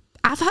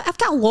I've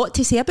got a lot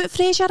to say about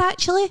Frasier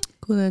actually.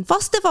 Go then.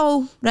 First of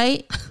all,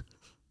 right,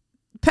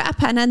 put a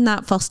pin in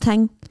that first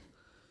thing.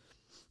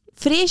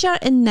 Frasier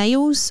and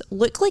Niles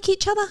look like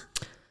each other.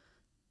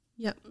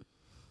 Yep.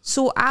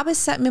 So I was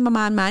sitting with my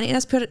man Manny, and I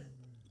was pure,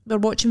 we're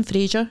watching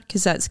Frasier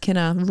because that's kind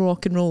of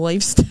rock and roll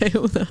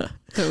lifestyle that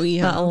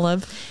I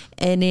live.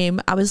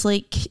 And I was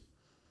like,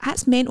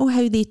 that's mental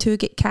how they two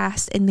get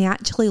cast and they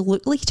actually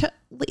look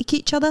like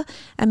each other.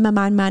 And my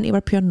man Manty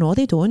were pure, no,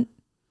 they don't.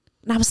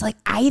 And I was like,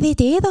 aye, they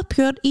do. They're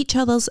pure each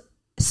other's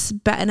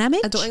spitting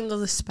image. I don't think they're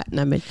the spitting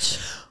image.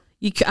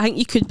 I think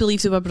you could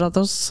believe they were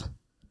brothers.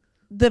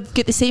 They've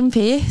got the same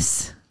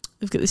face.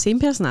 They've got the same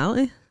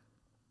personality.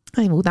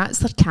 I know, that's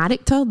their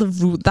character.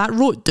 That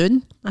wrote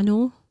down. I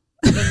know.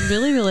 They're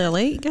really, really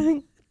alike, I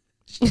think.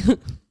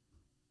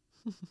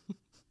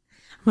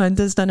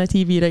 Amanda's done a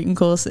TV writing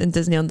course and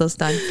doesn't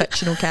understand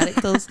fictional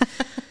characters.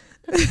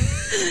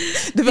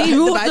 They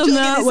wrote them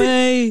that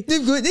way.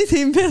 They've got the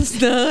same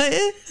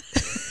personality.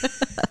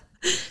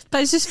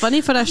 But it's just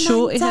funny for a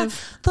show to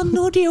have... They're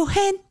no real,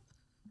 hen.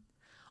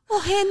 Oh,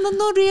 hen, they're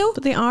no real.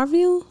 But they are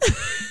real.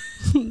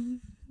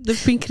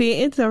 They've been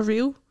created, they're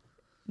real.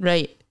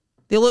 Right.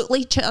 They look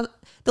like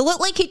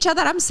each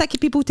other. I'm sick of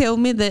people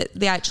telling me that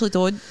they actually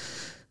don't.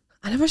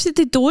 I never said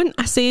they don't.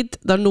 I said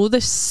they're no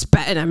the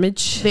spitting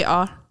image. They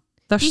are.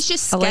 He's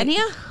just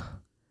skinnier.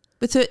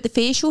 Without the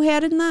facial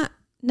hair and that.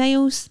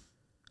 Niles.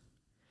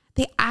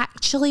 They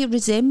actually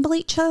resemble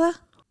each other.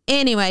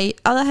 Anyway,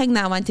 other thing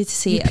that I wanted to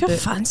say about... You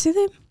fancy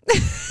them?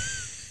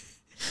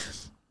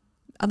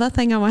 Other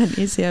thing I wanted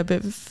to say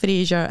about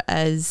Frasier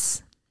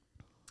is...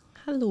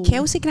 Hello.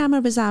 Kelsey Grammer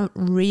was a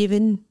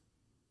raging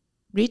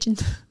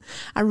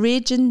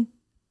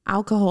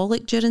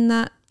alcoholic during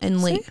that.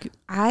 And like,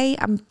 I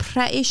am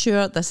pretty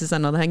sure this is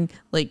another thing.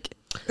 Like,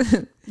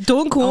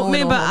 don't quote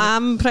me, but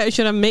I'm pretty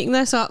sure I'm making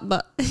this up.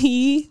 But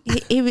he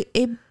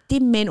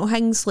did mental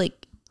things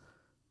like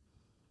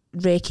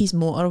wreck his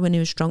motor when he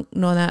was drunk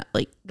and all that.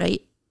 Like,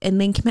 right,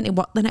 and then come into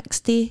work the next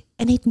day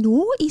and he'd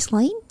know his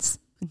lines.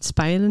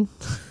 Inspiring.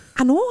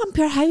 I know. I'm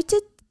pure. How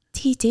did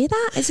he do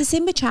that? It's the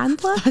same with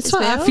Chandler. That's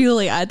what I feel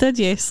like I did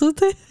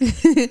yesterday.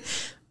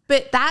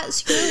 But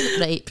that's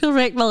your right. Pure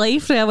wrecked my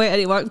life. I went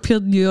into work,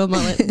 pure knew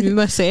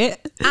my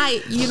set.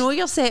 Aye, you know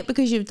your set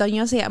because you've done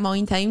your set a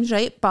million times,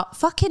 right? But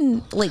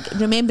fucking like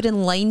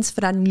remembering lines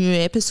for a new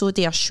episode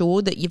of a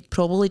show that you've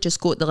probably just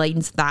got the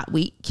lines that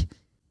week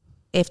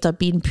after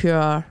being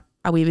pure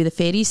away with the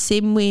fairies,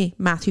 same way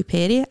Matthew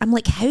Perry. I'm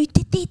like, how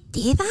did they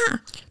do that?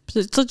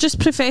 They're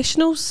just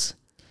professionals.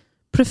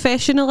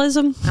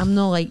 Professionalism. I'm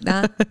not like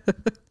that.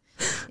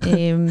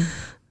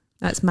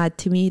 That's mad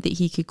to me that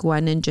he could go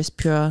in and just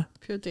pure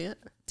do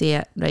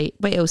it, right?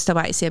 What else do I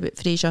want to say about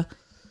Frasier?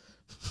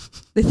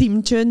 The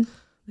theme tune.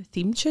 The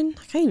theme tune?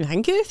 I can't even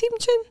think of the theme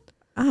tune.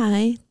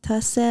 Aye,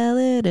 to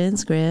salad and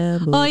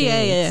scrambled. Oh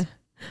yeah.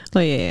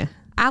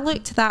 I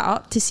looked that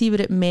up to see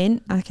what it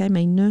meant. I can't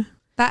mind now.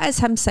 That is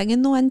him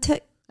singing though, isn't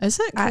it? Is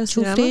it?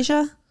 Actual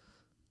Frasier?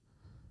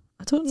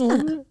 I don't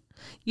know.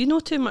 You know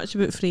too much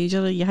about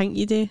Frasier, or you think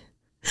you do.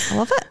 I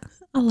love it.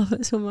 I love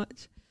it so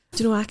much.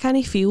 Do you know, I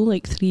can't feel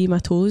like 3 of my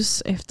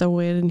toes after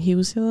wearing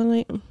heels the other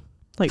night.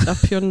 Like they're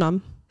pure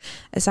numb.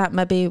 Is that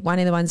maybe one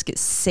of the ones gets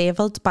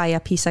severed by a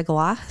piece of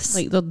glass?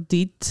 Like they're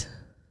dead.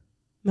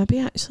 Maybe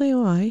actually,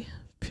 oh aye.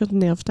 Pure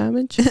nerve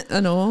damage. I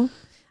know.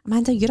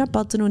 Amanda, you're a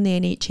burden on the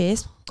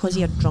NHS because of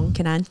your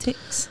drunken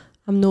antics.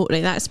 I'm not,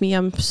 right, that's me.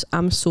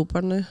 I'm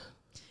sober now.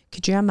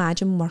 Could you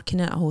imagine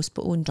working at a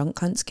hospital and drunk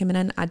cunts coming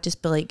in? I'd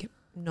just be like,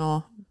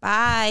 no,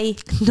 bye.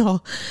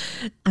 No.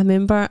 I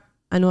remember,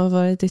 I know I've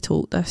already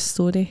told this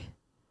story,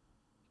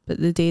 but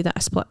the day that I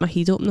split my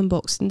head open on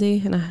Boxing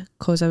Day, and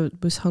because I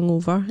was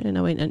hungover and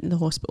I went into the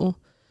hospital,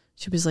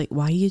 she was like,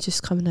 why are you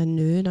just coming in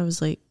now? And I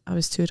was like, I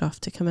was too rough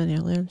to come in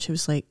earlier. And she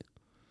was like,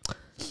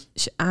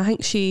 I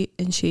think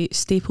she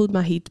stapled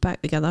my head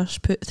back together. She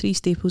put 3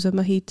 staples in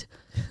my head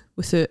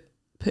without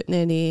putting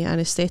any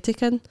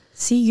anaesthetic in.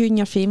 See you and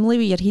your family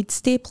with your head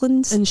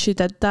staplings. And she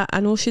did that. I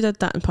know she did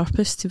that on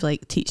purpose to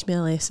like teach me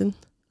a lesson.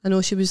 I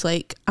know she was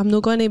like, I'm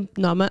not going to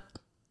numb it.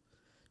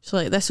 She's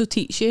like, this will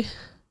teach you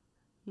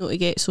not to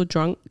get so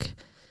drunk.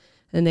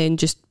 And then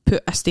just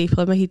put a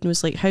staple in my head and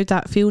was like, how'd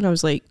that feel? And I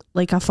was like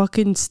a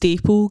fucking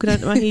staple going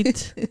into my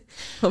head.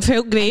 It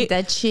felt great.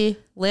 And did she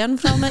learn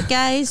from it,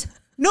 guys?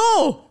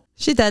 No,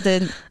 she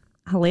didn't.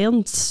 I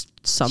learned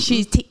something.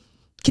 She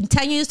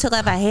continues to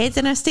live a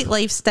hedonistic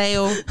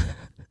lifestyle.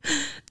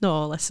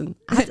 No, listen.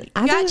 You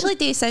actually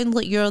do sound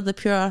like you're the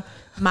pure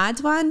mad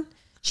one.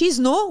 She's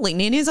not, like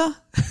Nana's are.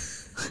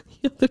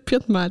 You're the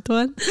pure mad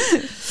one.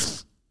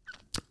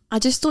 I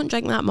just don't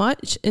drink that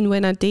much. And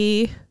when I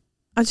do,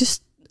 I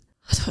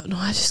don't know,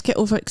 I just get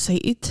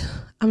overexcited.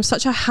 I'm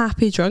such a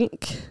happy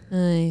drunk.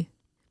 Aye.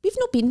 We've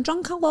not been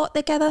drunk a lot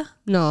together.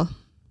 No.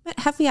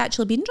 Have we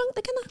actually been drunk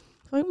together?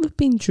 I think we've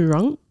been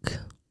drunk.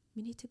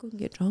 We need to go and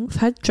get drunk. We've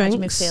had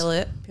drinks. Me fell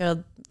out.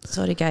 Pure,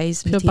 sorry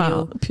guys.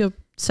 Pure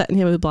sitting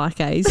here with black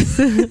eyes.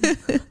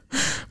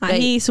 Right.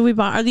 Hey, so we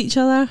battered each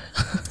other.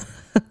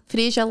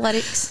 Frasier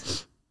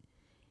lyrics.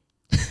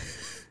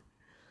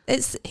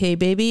 It's, hey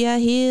baby, I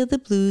hear the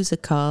blues are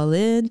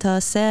calling,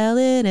 toss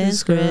salad and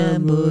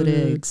scrambled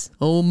eggs.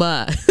 Oh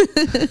my.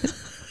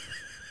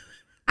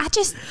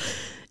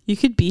 You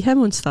could be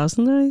him on Stars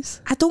and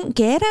Eyes. I don't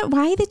get it.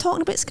 Why are they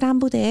talking about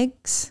scrambled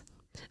eggs?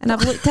 And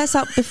I've looked this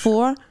up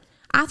before.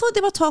 I thought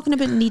they were talking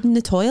about needing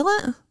the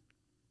toilet.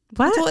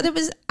 What?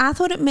 I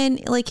thought it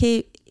meant like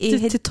to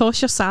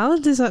toss your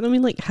salad? Does that not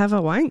mean like have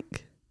a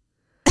wank?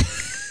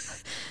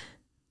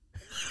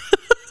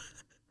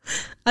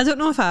 I don't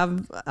know if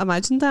I've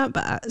imagined that,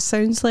 but it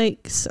sounds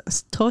like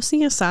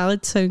tossing a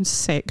salad sounds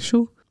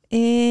sexual.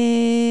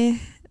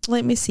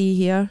 Let me see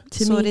here.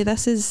 Sorry,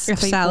 this is if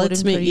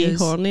salads make you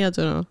horny. I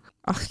don't know.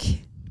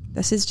 Okay,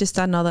 this is just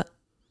another.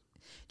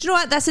 Do you know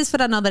what? This is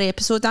for another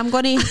episode. I'm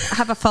going to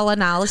have a full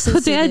analysis.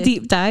 We'll do a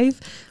deep dive.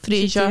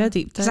 Frasier.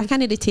 Because I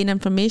can't retain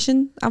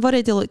information. I've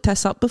already looked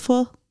this up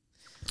before.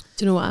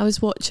 Do you know what I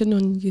was watching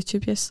on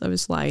YouTube? Yes, I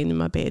was lying in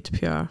my bed,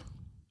 pure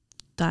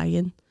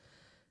dying,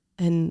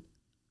 and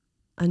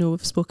I know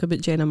we've spoken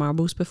about Jenna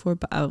Marbles before,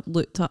 but I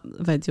looked up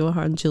a video of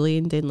her and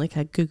Julian doing like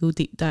a Google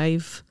deep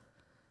dive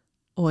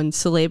on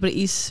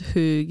celebrities who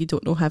you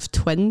don't know have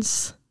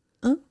twins.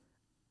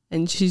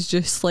 And she's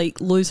just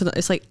like losing it.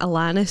 It's like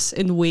Alanis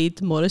and Wade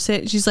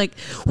Morissette. She's like,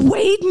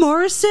 Wade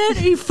Morissette?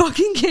 Are you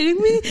fucking kidding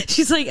me?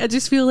 She's like, I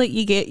just feel like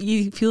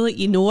you feel like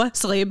you know a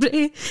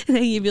celebrity, and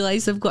then you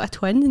realise they've got a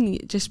twin, and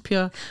it just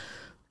pure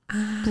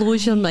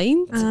blows your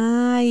mind.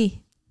 Aye.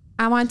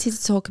 I wanted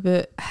to talk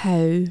about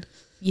how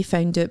you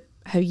found out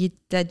how you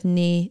didn't.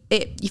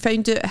 You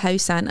found out how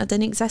Santa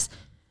didn't exist.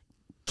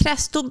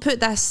 Chris, don't put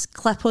this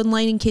clip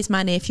online in case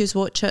my nephews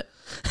watch it.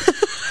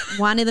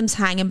 One of them's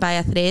hanging by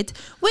a thread.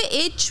 What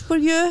age were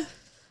you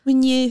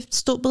when you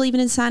stopped believing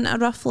in Santa,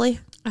 roughly?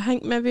 I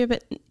think maybe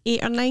about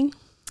 8 or 9.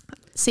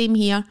 Same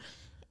here.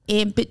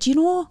 But do you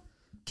know,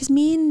 because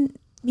me and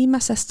my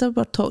sister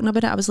were talking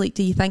about it, I was like,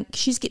 do you think,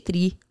 she's got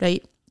 3,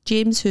 right?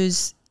 James,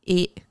 who's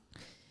 8,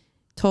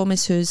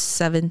 Thomas, who's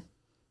 7,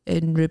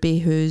 and Ruby,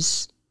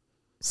 who's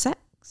 6,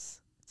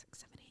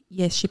 7, 8.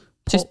 Yes, she popped.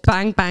 Just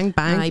bang, bang,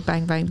 bang. Aye,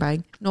 bang, bang,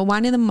 bang. No,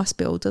 one of them must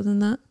be older than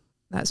that.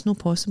 That's not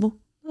possible.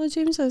 Oh,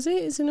 James is 8,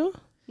 is he no?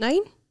 9?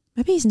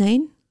 Maybe he's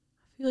 9.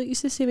 I feel like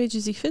he's the same age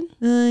as Ethan.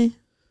 Aye.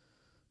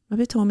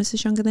 Maybe Thomas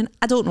is younger than...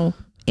 I don't know.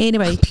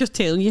 Anyway. I'm just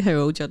telling you how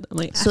old you're. I'm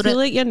like, so I feel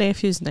like your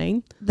nephew's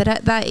 9. They're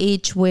at that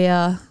age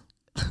where,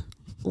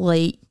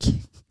 like,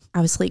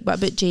 I was like, what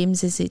about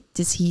James?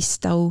 Does he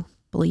still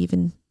believe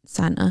in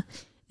Santa?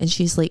 And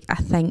she's like, I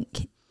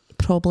think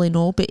probably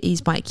no, but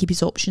he's might keep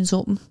his options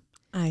open.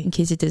 Aye. In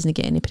case he doesn't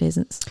get any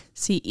presents.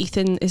 See,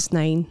 Ethan is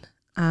 9.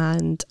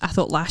 And I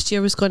thought last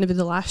year was going to be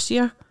the last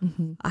year.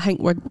 Mm-hmm. I think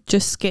we're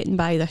just getting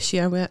by this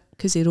year with it,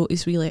 because he wrote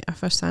his wee letter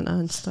for Santa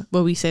and stuff.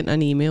 Well, we sent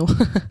an email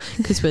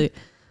because we,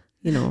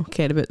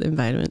 care about the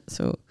environment.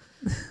 So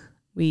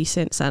we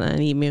sent Santa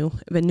an email.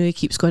 But now he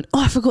keeps going,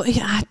 oh, I forgot to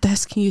add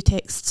this. Can you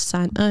text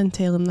Santa and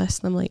tell him this?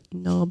 And I'm like,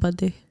 no,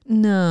 buddy.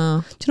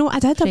 No. Do you know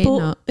what I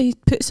did? He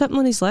put something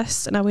on his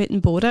list and I went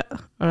and bought it.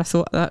 Or I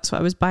thought that's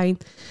what I was buying.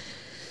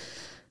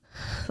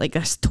 Like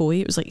this toy,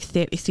 it was like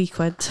 33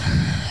 quid,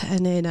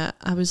 and then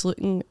I was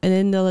looking, and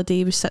then the other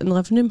day I was sitting in the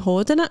living room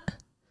holding it,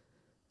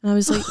 and I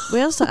was like,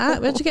 where's that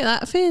at? Where'd you get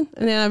that from?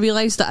 And then I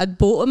realised that I'd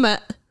bought him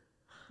it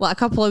like a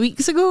couple of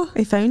weeks ago.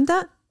 I found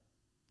that?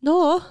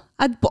 No,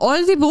 I'd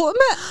already bought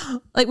him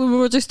it, like when we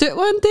were just out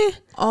one day.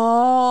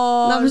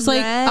 Oh, and I was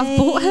like, I've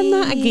bought him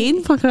that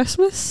again for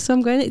Christmas, so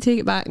I'm going to take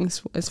it back, and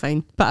it's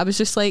fine. But I was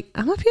just like,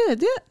 I'm a pure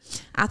idiot.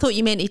 I thought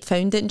you meant he'd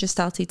found it and just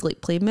started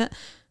like playing with it.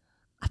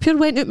 I pure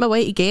went out my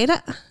way to get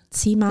it.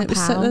 See my pal. It was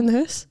pal. sitting in the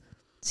house.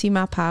 See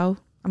my pal.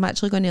 I'm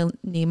actually going to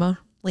name her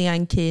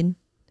Leanne Kane.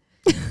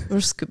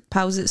 We're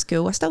pals at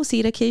school. I still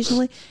see her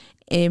occasionally.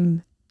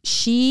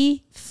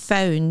 She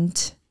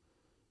found...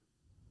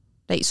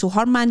 Right, so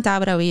her man and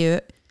dad were away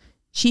out.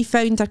 She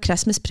found her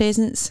Christmas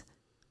presents,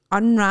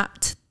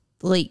 unwrapped,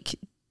 like,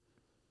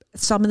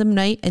 some of them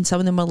right, and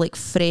some of them were like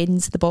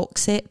Friends, the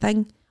box set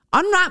thing.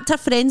 Unwrapped her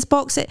Friends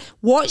box set,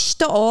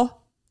 watched it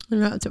all.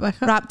 And wrapped it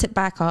back up. Wrapped it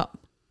back up.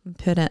 And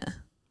put it.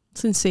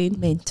 It's insane.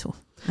 Mental.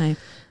 Aye.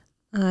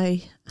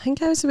 I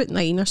think I was about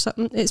 9 or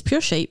something. It's pure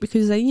shite,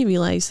 because then you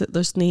realise that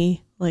there's no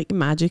like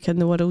magic in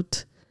the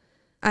world.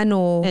 I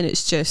know. And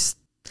it's just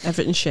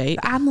everything's shite.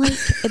 But I'm like,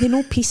 are they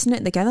not piecing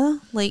it together?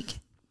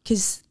 Like,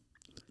 because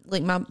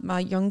like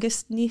my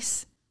youngest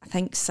niece, I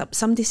think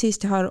somebody says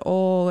to her,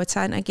 oh,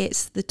 Santa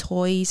gets the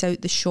toys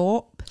out the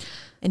shop.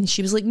 And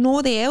she was like,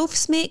 no, the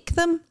elves make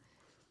them.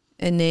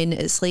 And then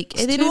it's like,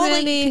 it's too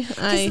many.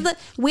 Because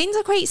Wayne's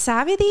are quite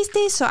savvy these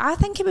days, so I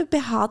think it would be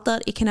harder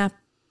to kind of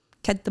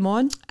kid them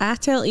on. I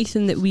tell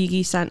Ethan that we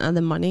give Santa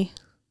the money,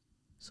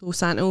 so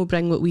Santa will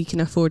bring what we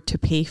can afford to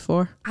pay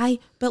for. Aye,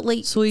 but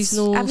like, so he's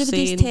no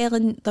everybody's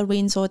telling their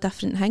Wayne's all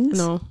different things.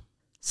 No.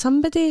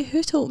 Somebody,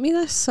 who told me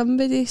this?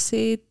 Somebody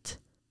said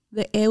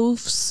the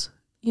elves,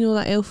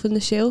 that elf on the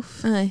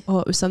shelf? Aye. Oh,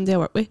 it was somebody I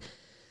work with.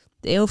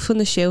 The elf on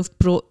the shelf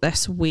brought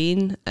this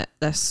Wayne,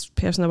 this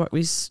person I work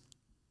with,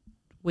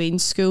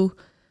 Wayne's school.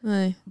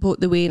 Aye. Bought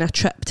the Wayne a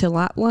trip to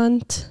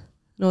Lapland.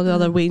 And all the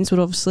other Waynes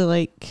were obviously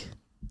like,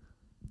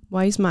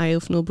 why is my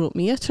elf no brought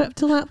me a trip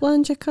to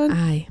Lapland, you cunt?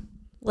 Aye.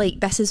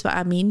 Like, this is what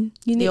I mean.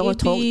 They all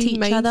talk to each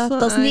mindful, other.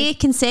 There's no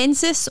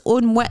consensus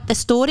on what the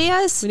story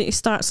is. We need to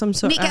start some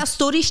sort of... Make it a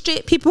story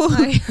straight, people.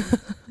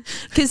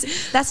 Because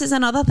this is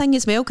another thing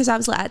as well, because I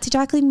was like that to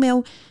Jacqueline,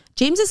 well,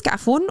 James has got a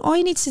phone, all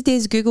he needs to do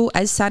is Google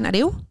is Santa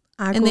Rail,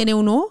 and then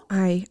he'll know.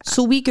 Aye.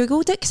 So we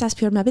Googled it, because that's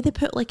pure, maybe they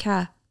put like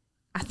a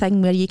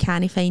thing where you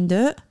can't find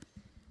out.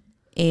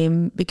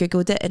 We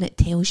Googled it and it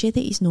tells you that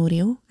he's not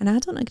real, and I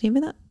don't agree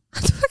with it. I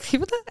don't agree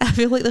with it. I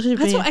feel like there should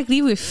be. I don't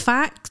agree with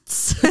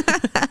facts.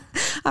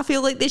 I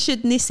feel like they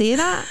shouldn't say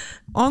that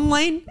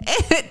online.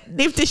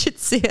 They should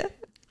say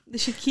it. They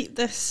should keep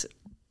this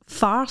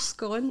farce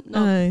going.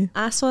 No, Aye.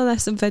 I saw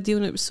this video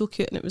and it was so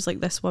cute, and it was like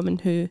this woman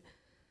who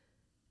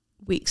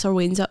wakes her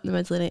wains up in the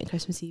middle of the night on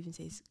Christmas Eve and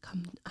says,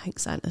 "Come, I think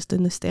Santa's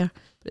down the stair."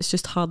 But it's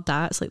just her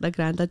dad. It's like their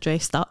granddad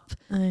dressed up.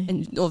 Aye.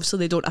 And obviously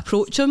they don't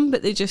approach him,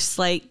 but they just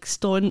like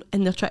stone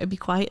and they're trying to be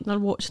quiet and they're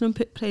watching him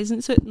put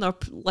presents out and they're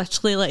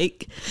literally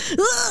like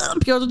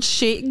pure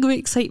shaking with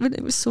excitement.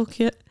 It was so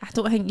cute. I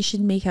don't think you should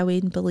make a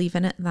Wayne believe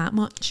in it that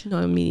much.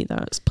 No, me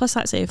neither. Plus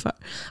that's effort.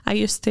 I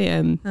used to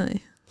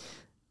Aye.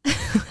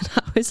 when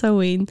I was a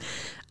Wayne,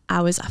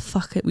 I was a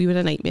fuck it. We were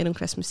a nightmare on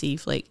Christmas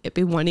Eve. Like it'd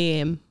be 1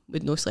 a.m.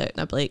 with no sleep and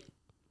I'd be like,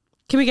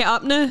 "Can we get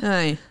up now?"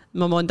 Aye.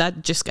 My mum and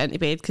dad just got into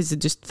bed because they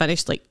just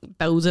finished like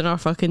building our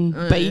fucking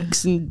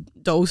bikes and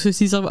doll's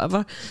houses or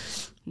whatever.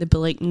 They'd be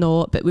like,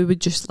 "No," but we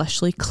would just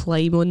literally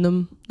climb on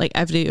them like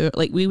every hour.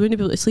 Like we wouldn't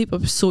be able to sleep. I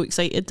was so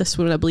excited this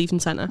morning. I believe in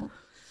Santa.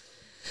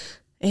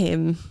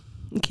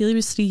 Kaylee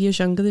was 3 years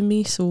younger than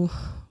me, so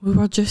we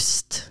were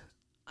just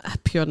a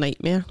pure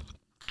nightmare.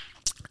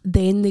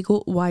 Then they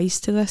got wise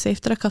to this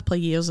after a couple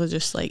of years of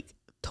just like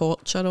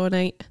torture all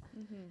night.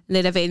 And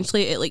then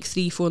eventually at like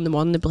 3-4 in the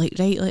morning they'd be like,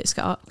 "Right, let's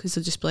get up," because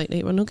they'd just be like,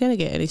 "Right, we're not going to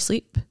get any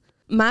sleep."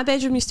 My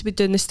bedroom used to be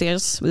down the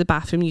stairs with the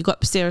bathroom. You got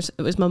upstairs,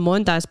 it was my mum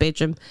and dad's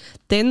bedroom.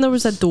 Then there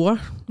was a door,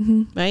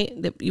 right,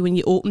 that when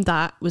you opened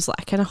that was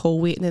like a kind of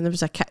hallway, and then there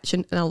was a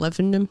kitchen and a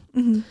living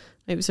room.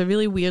 It was a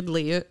really weird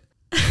layout.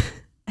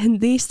 And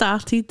they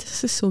started,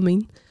 this is so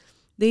mean,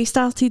 they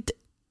started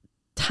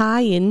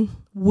tying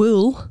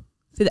wool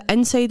from the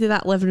inside of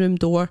that living room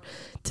door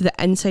to the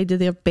inside of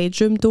their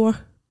bedroom door.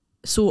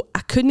 So I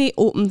couldn't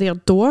open their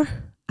door.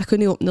 I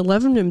couldn't open the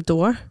living room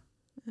door.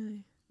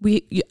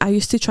 I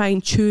used to try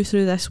and chew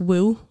through this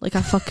wool like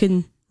a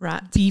fucking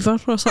Rat. beaver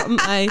or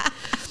something.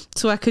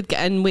 So I could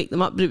get in and wake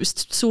them up, but it was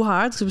so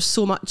hard because there was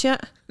so much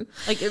yet.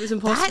 Like it was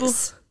impossible.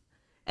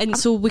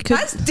 So we could.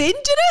 That's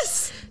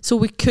dangerous. So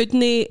we couldn't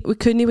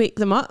wake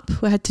them up.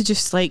 We had to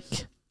just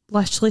like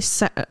literally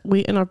sit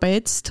wait in our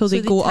beds till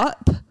they go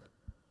up.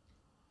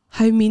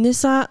 How mean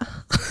is that?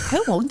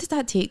 How long did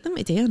that take them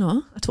to do?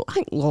 No, I don't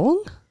think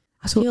long.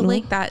 I feel don't know.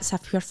 like that's a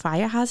pure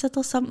fire hazard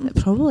or something. It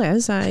probably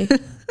is.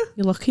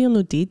 You're lucky you're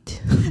not dead.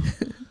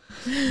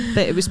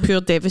 But it was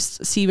pure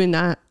devastation. See, when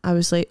I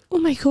was like, "Oh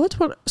my god,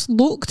 we're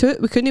locked out."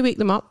 We couldn't wake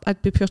them up.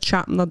 I'd be pure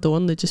chapping their door,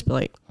 and they'd just be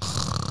like,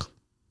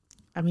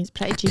 I mean, it's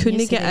pretty I genius.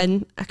 couldn't get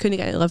in. I couldn't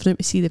get in the living room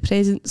to see the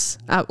presents.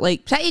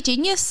 Pretty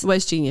genius. It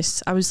was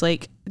genius. I was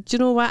like, "Do you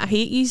know what? I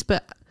hate these,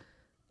 but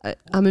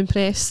I'm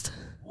impressed.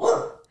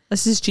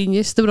 This is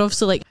genius." They were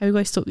obviously like, "How do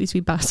I stop these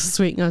wee bastards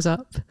waking us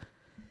up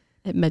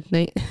at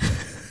midnight?"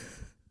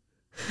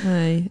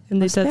 Aye,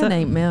 And they did a it.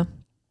 nightmare.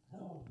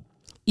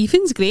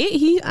 Ethan's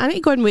great. I need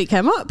to go and wake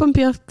him up and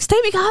be like, "It's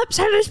time to get up,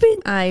 Santa's been."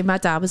 Aye, my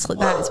dad was like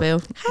that as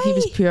well. Hi. He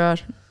was pure.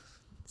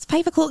 It's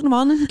 5 o'clock in the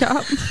morning. Get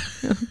up.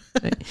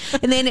 Right.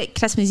 And then at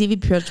Christmas Eve,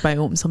 he'd pure try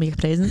to open some of your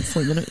presents.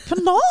 Like, you're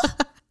not.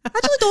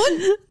 Actually,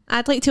 don't.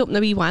 I'd like to open a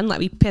wee one, like a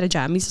wee pair of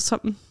jammies or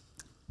something.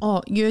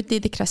 Oh, you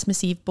did the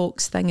Christmas Eve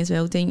box thing as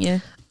well, didn't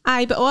you?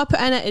 Aye, but all I put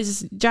in it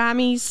is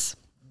jammies,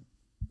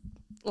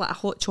 like a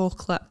hot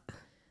chocolate,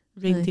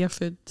 reindeer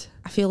food.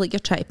 I feel like you're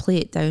trying to play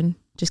it down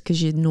just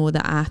because you know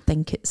that I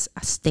think it's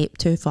a step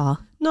too far.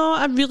 No,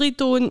 I really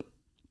don't.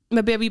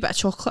 Maybe a wee bit of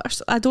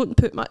chocolate. I don't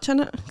put much in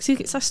it because he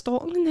gets a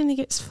stocking and then he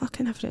gets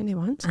fucking everything he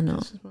wants. I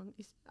know.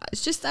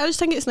 It's just, I just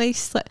think it's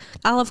nice. Like,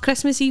 I love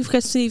Christmas Eve.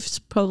 Christmas Eve's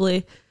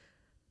probably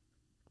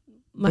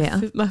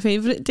my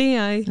favourite day.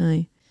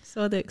 Aye.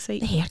 So they're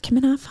excited. The hair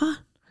coming off her.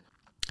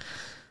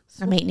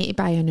 I might need to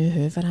buy a new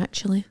Hoover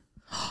actually.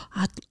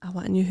 I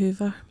want a new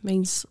Hoover.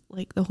 Mine's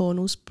like the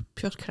Honno's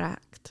pure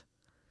cracked.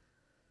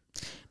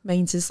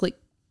 Mine's is like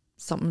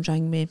something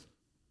wrong me.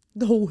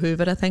 The whole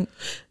Hoover, I think.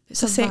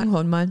 It's a second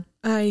hand, man.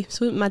 Aye,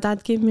 so my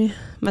dad gave me.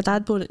 My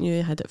dad bought it new.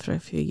 I had it for a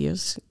few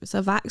years. It's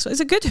a vac. So it's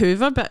a good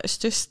Hoover, but it's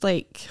just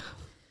like.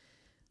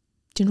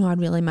 Do you know I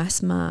really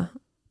miss my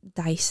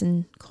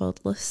Dyson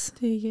cordless?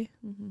 Do you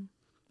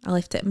I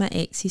left it at my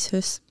ex's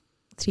house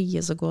 3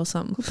 years ago or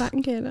something. go back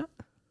and get it?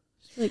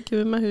 Just like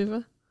giving my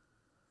Hoover.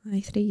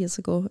 Aye, 3 years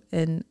ago,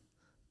 and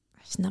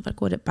I just never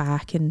got it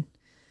back. And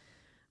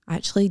I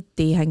actually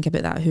do think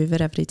about that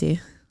Hoover every day.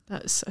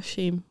 That's a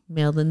shame.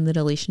 More than the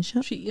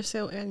relationship. Treat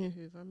yourself to a new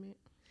Hoover, mate.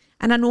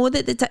 And I know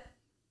that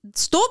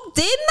stop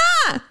doing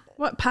that.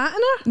 What, patting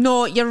her?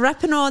 No, you're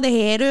ripping all the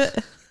hair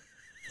out.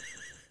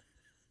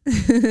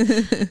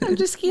 I'm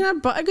just giving her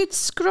butt a good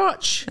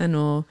scratch. I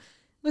know.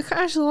 Look at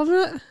her, she's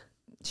loving it.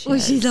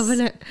 She's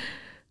loving it.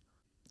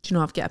 Do you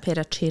know I've got a pair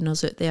of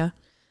trainers out there?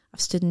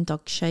 I've stood in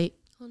dog shite.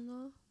 Oh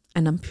no.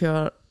 And I'm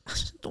pure.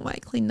 don't want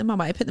to clean them. I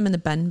might put them in the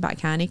bin, but I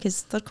can't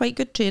because they're quite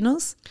good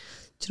trainers.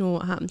 Do you know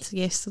what happened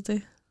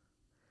yesterday?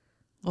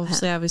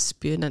 Obviously, I was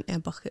spewing into a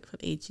bucket for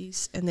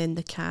ages, and then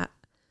the cat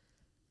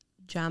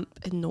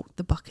jumped and knocked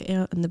the bucket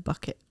out, and the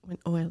bucket went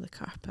over the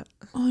carpet.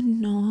 Oh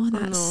no,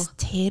 that's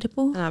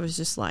terrible. And I was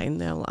just lying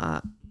there like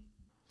that.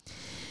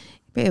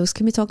 What else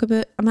can we talk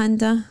about,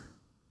 Amanda?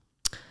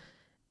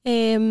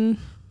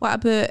 What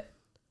about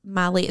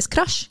my latest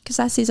crush? Because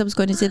I said I was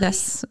going to do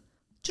this.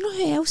 Do you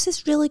know who else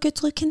is really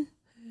good looking?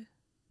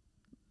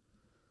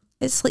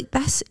 It's like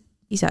this.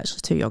 He's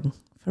actually too young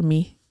for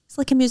me. It's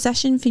like a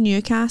musician from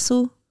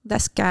Newcastle.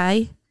 This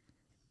guy,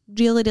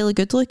 really, really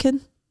good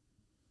looking.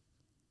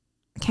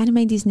 I can't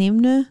mind his name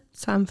now.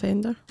 Sam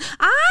Fender.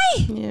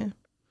 Aye! Yeah.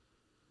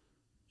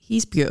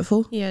 He's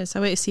beautiful. Yes, I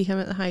went to see him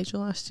at the Hydro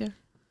last year.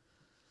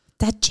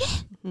 Did you?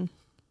 Mm-hmm.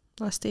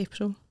 Last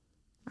April.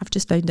 I've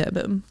just found out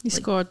about him. He's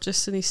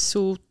gorgeous and he's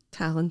so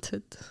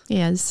talented. He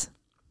is.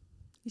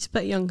 He's a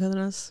bit younger than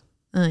us.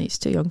 He's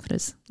too young for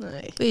us.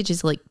 Aye. What age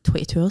is like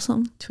 22 or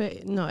something?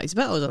 20, no, he's a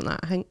bit older than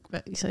that, I think,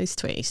 but he's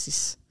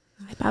 20s.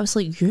 But I was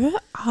like, you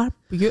are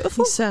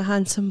beautiful. He's a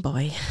handsome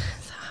boy.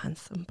 He's a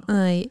handsome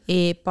boy.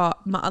 Aye,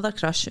 but my other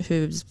crush,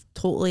 who's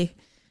totally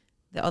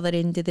the other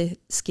end of the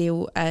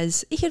scale,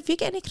 is... Here, have you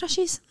got any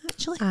crushes,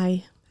 actually?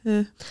 Aye.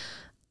 Who?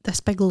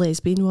 This big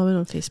lesbian woman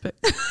on Facebook.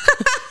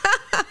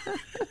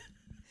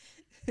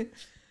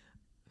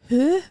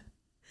 Who?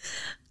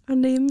 Her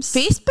name's...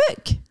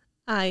 Facebook?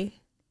 Aye.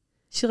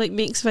 She like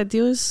makes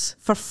videos.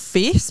 For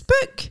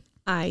Facebook?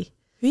 Aye.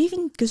 Who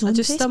even goes on I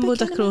just Facebook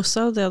stumbled anymore? across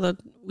her the other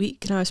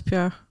week and I was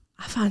pure,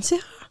 I fancy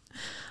her.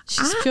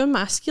 She's pure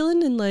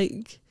masculine and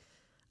like,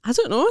 I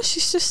don't know, I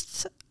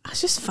just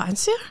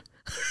fancy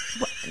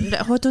her. But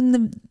hold on, the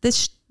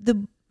bit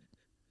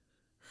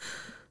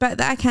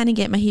that I can't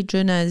get my head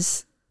around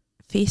is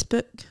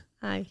Facebook.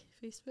 Aye,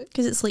 Facebook.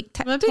 Because it's like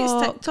TikTok. Maybe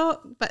it's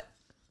TikTok, but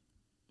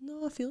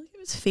no, I feel like it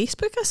was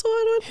Facebook I saw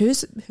her on.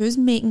 Who's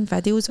making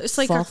videos? It's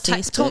like for her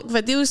TikTok Facebook?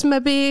 videos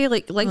maybe,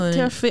 like linked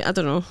to her face, I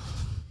don't know.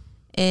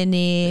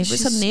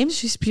 What's her name?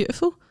 She's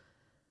beautiful.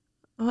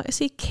 I want to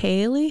say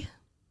Kelly.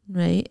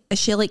 Right. Is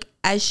she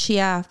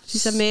a...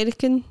 She's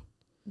American.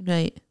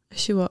 Right. Is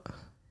she what?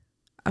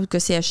 I was going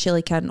to say, is she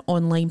like an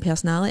online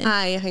personality?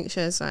 Aye, I think she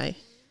is, aye.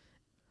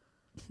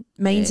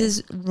 Mine's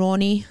is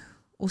Ronnie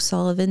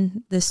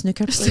O'Sullivan, the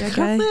snooker player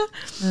guy.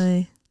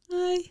 Aye.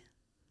 Aye.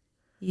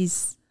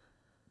 He's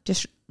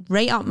just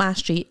right up my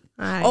street.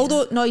 Aye.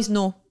 Although, no, he's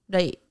no.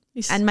 Right.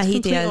 He's in my head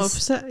he complete is.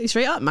 opposite. He's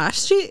right up my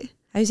street.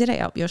 How's he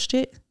right up your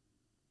street?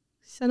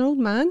 He's an old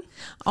man.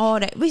 Oh,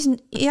 right.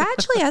 He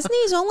actually isn't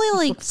he? He's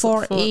only like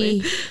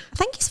 40. I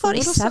think he's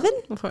 47.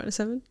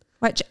 47.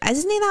 Which,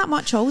 isn't he that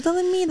much older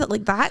than me? That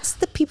like that's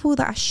the people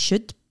that I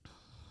should...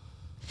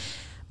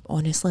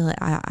 Honestly, like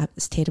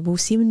it's terrible.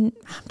 See, when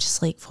I'm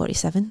just like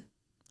 47,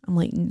 I'm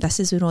like, this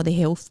is when all the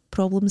health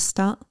problems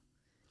start.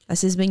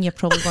 This is when you're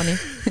probably going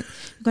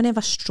to have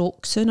a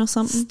stroke soon or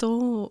something.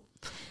 Stop.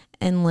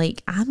 And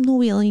like, I'm not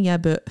wheeling you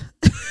about.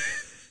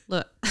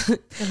 Look,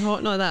 you're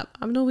hot, not that.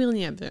 I'm not wheeling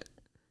you about.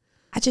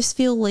 I just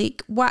feel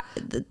like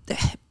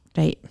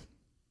right.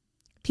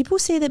 People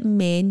say that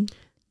men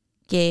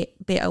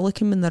get better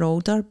looking when they're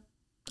older.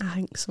 I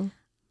think so.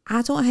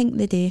 I don't think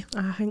they do.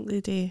 I think they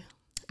do.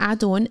 I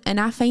don't, and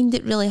I find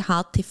it really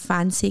hard to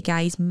fancy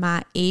guys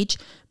my age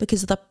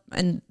because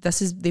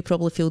they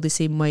probably feel the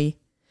same way.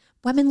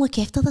 Women look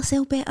after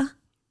themselves better.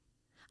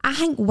 I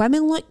think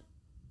women look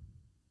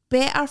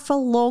better for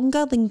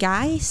longer than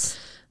guys.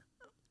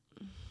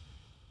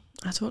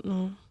 I don't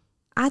know.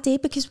 I do,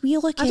 because we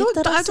look after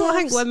ourselves. I don't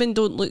think women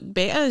don't look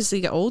better as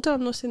they get older.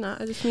 I'm not saying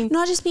that. I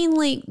just mean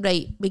like,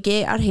 right, we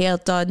get our hair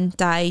done,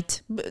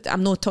 dyed.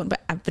 I'm not talking about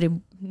every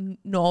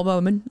normal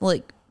woman,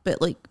 but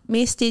like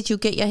most days you'll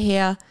get your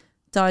hair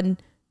done,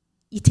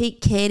 you take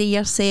care of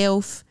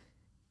yourself,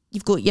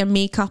 you've got your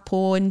makeup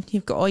on,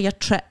 you've got all your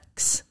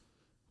tricks.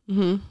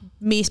 Mm-hmm.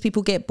 Most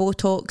people get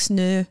Botox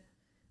now,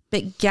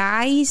 but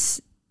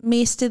guys,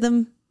 most of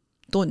them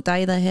don't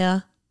dye their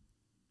hair,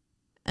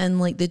 and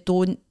like they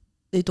don't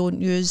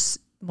use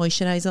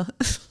moisturiser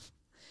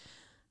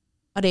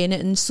or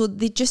anything, so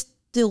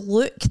they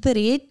look their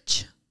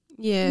age.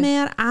 Yeah.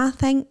 More, I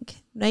think,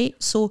 right?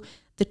 So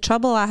the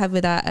trouble I have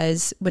with that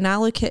is when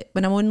I'm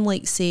on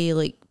like say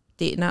like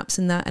dating apps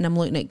and that, and I'm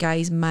looking at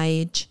guys my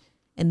age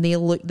and they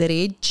look their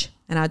age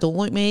and I don't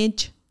look my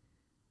age,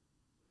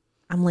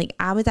 I'm like,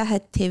 I would have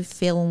had to have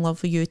fell in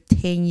love with you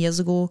 10 years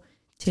ago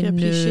to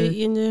appreciate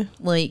you now.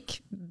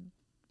 Like,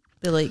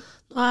 be like,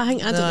 I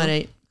don't know.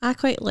 Right. I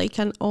quite like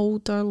an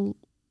older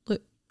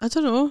look. I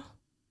don't know.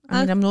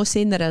 I mean, I'm not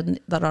saying there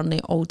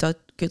aren't older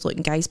good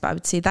looking guys, but I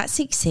would say that's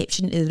the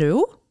exception to the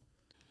rule.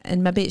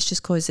 And maybe it's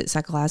just because it's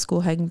a Glasgow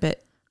thing,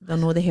 but they're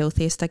not the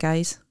healthiest of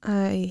guys.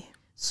 Aye.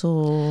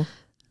 So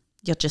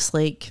you're just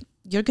like,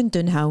 you're going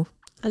downhill.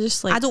 I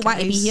don't want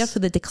to be here for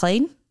the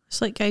decline.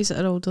 It's like guys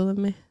that are older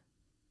than me.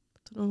 I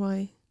don't know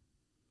why.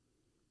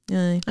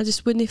 Aye. I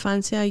just wouldn't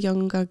fancy a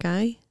younger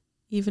guy,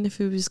 even if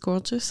he was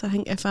gorgeous. I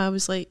think if I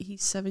was like,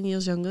 he's 7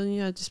 years younger than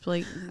you, I'd just be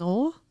like,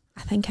 no.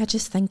 I think I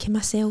just think of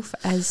myself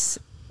as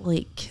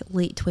like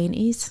late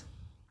 20s.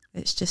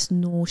 It's just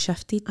no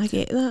shifted. I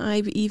get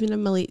that. Even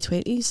in my late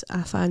 20s,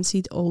 I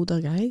fancied older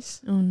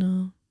guys. Oh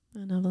no, I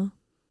never.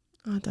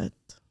 I did.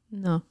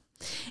 No.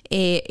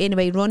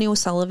 Anyway, Ronnie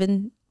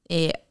O'Sullivan.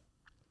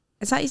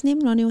 Is that his name,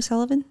 Ronnie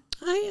O'Sullivan?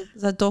 Aye.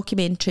 There's a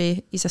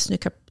documentary. He's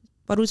a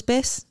world's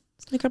best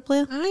snooker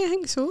player. Aye, I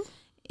think so.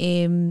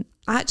 I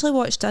actually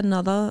watched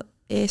another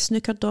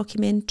snooker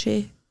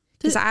documentary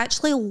because I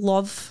actually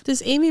love.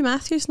 Does Amy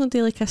Matthews not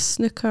do like a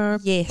snooker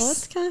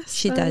Yes, podcast?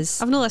 she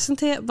does. I've not listened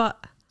to it,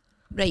 but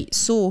Right,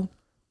 so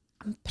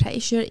I'm pretty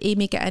sure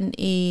Amy got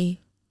into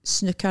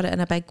snooker in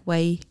a big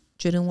way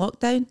during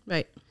lockdown.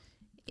 right.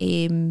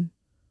 And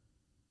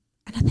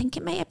I think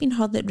it might have been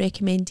her that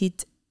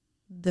recommended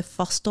the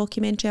first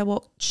documentary I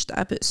watched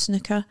about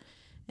snooker,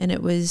 and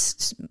it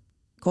was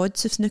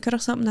Gods of Snooker or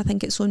something. I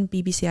think it's on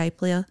BBC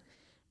iPlayer,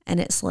 and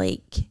it's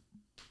like Do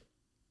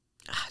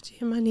you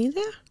have my name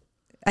there?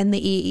 in the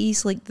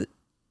 80s, like there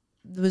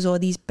was all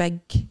these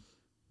big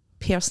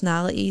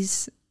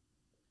personalities,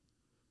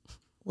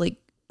 like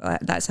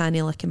that's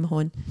Annie Lick and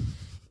Mahon,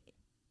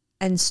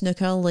 and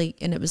snooker, like,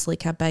 and it was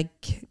like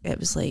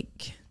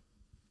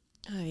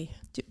Aye.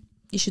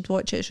 you should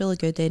watch it, it's really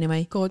good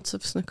anyway. Gods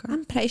of Snooker.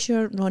 I'm pretty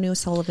sure Ronnie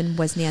O'Sullivan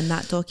wasn't in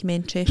that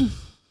documentary.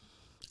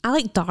 I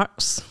like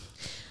darts.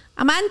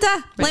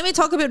 Amanda, let me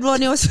talk about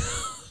Ronnie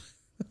O'Sullivan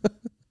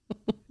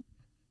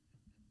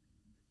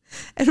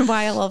and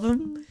why I love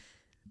him.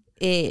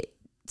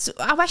 So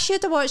I wish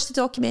you'd have watched the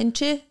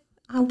documentary.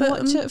 I'll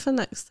watch it for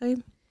next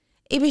time.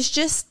 He's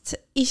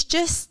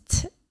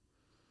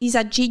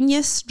a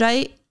genius,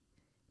 right?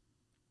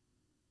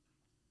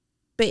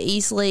 But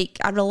he's like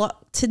a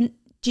reluctant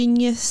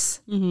genius.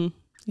 Mm-hmm.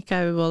 You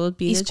can't be bothered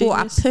being He's a got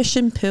genius. a push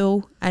and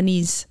pull in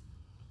his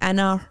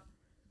inner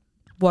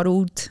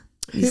world.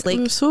 He's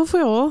like, so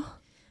for all.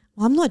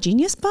 well, I'm not a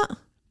genius, but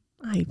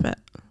Aye, but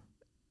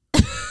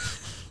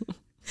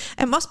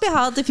it must be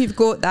hard if you've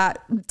got that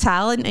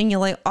talent and you're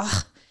like,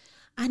 oh,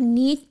 I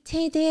need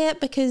to do it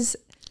because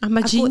I'm a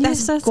I've got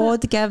genius. this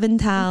God-given I'm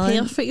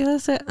talent. perfect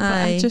at it, but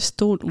Aye. I just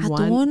don't I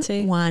want don't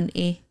to. want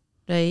to.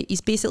 Right?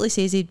 He's basically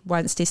says he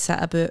wants to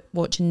sit about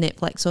watching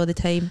Netflix all the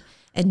time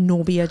and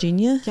no be a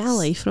genius. Get a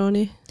life,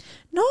 Ronnie.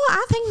 No,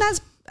 I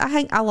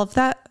think I love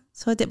that.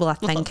 So I did. Well, I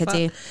think I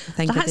do. I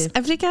think I That's do.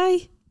 every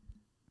guy.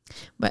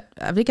 But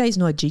every guy's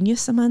not a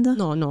genius, Amanda.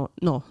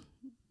 No.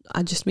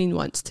 I just mean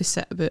wants to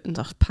sit about in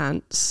their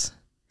pants,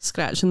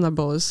 scratching their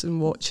balls and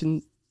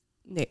watching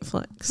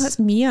Netflix. That's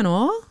me and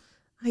all.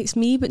 Aye, it's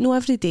me, but no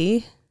every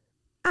day.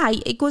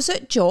 Aye, it goes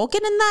out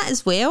jogging and that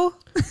as well.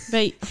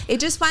 Right. He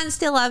just wants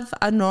to live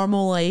a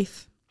normal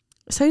life.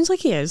 Sounds like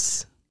he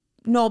is.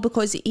 No,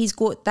 because he's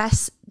got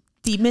this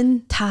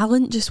demon.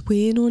 Talent just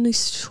weighing on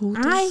his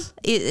shoulders. Aye,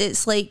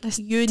 it's like This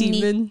you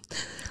demon.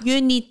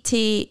 need to.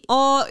 It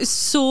Oh, it's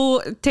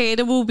so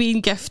terrible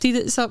being gifted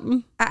at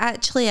something.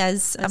 actually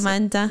is,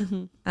 Amanda.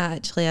 Mm-hmm. It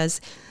actually is.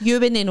 You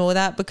wouldn't know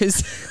that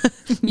because.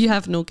 You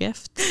have no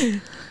gift.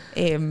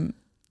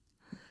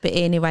 But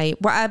anyway,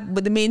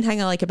 what the main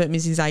thing I like about him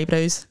is his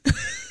eyebrows.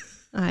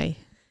 Aye.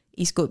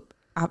 He's got.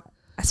 I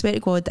swear to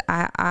God,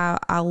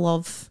 I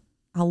love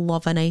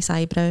a nice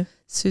eyebrow.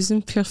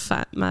 Susan Pure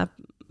Fat, my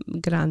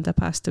granda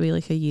passed away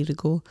like a year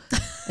ago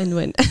and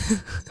went so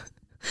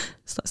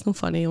that's not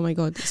funny, oh my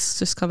God, it's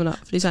just coming up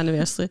for his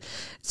anniversary.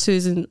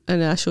 Susan,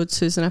 and I showed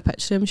Susan a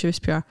picture of him, she was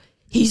pure,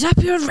 he's up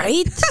your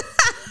right.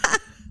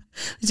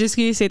 Just because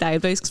you said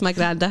eyebrows, because my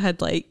granda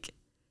had like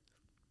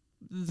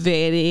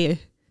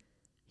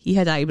he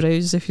had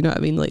eyebrows, if you know what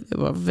I mean, like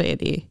they were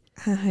very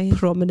Aye.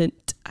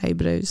 prominent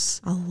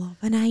eyebrows. I love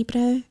an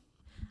eyebrow.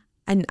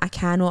 And I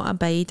cannot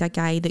abide a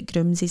guy that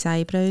grooms his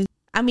eyebrows.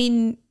 I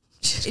mean,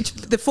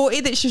 the photo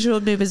that she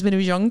showed me was when I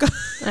was younger.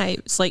 Aye,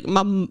 it's like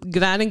my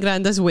gran and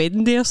granda's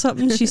wedding day or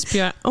something. She's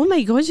pure, oh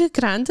my God, your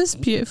granda's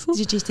beautiful.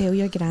 Did you tell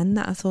your gran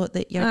that I thought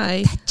that you're...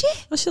 Aye. Did you?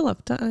 Oh, she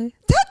loved it, aye.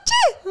 Did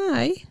you?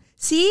 Aye.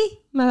 See?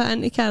 My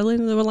Auntie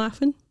Caroline, they were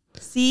laughing.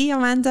 See,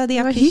 Amanda, they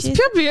He's appreciate.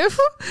 pure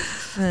beautiful.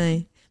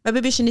 Aye.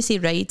 Maybe we shouldn't say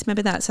ride.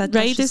 Maybe that's a...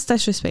 Ride is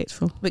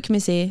disrespectful. What can we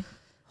say?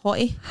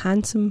 Hottie?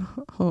 Handsome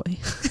hottie.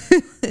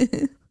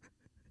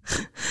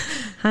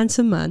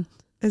 Handsome man.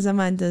 Is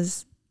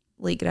Amanda's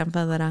late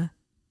grandfather a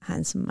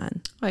handsome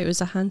man? Oh, he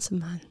was a handsome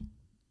man.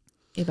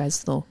 He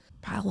was though.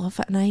 But I love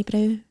an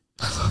eyebrow.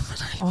 I love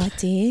an eyebrow. All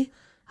day.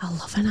 I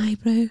love an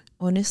eyebrow.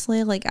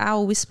 Honestly, like I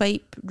always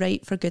swipe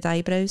right for good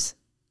eyebrows.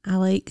 I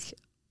like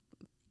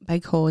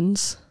big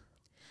horns.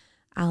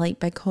 I like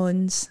big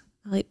horns.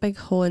 I like big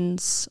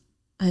horns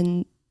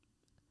and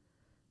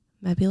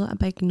maybe like a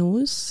big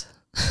nose.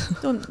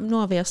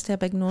 No averse to a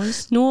big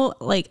nose. No,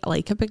 like I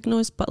like a big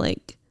nose, but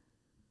like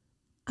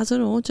I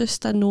don't know,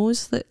 just a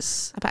nose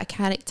that's A bit of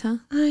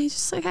character.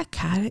 just like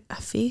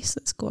a face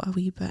that's got a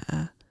wee bit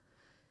of.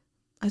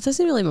 It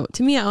doesn't really matter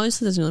to me. It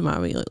honestly doesn't really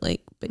matter what you look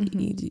like, but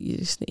you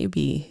just need to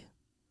be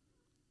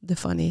the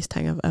funniest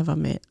thing I've ever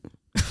met.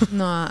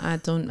 No, I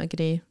don't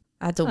agree.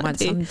 I don't want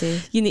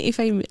somebody. You need to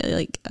find me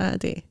like a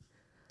day.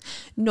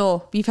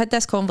 No, we've had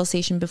this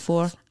conversation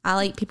before. I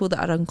like people that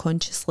are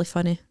unconsciously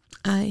funny.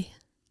 Aye.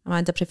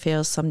 Amanda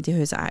prefers somebody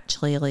who's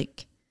actually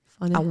like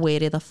Funny.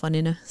 aware of the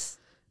funniness.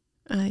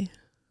 Aye.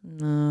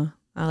 No,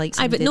 I like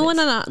Aye, somebody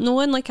but no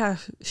one like a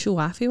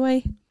show-offy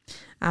way.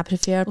 I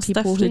prefer It's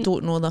people who different.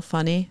 don't know they're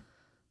funny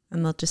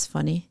and they're just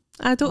funny.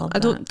 I Love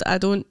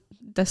don't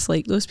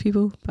dislike those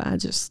people, but I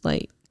just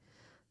like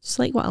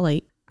what I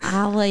like.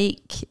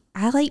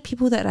 I like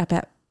people that are a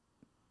bit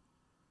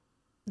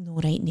no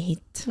right in the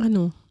head. I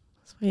know.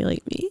 That's why you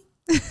like me.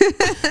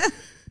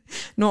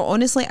 No,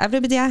 honestly,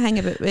 everybody I hang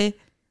about with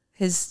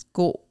has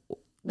got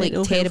like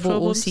Mental health terrible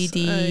problems.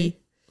 OCD. Aye.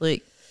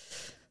 Like,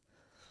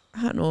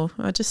 I don't know.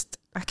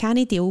 I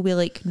can't deal with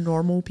like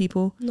normal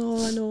people.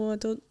 No, I know. I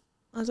don't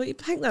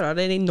think there are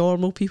any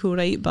normal people,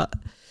 right? But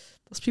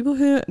there's people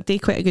who do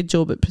quite a good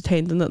job at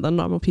pretending that they're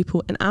normal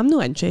people, and I'm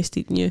not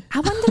interested in you. I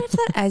wonder if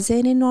there is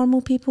any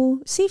normal people.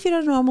 See if you're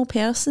a normal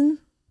person.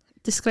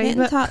 Describe Get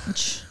in it.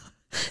 touch.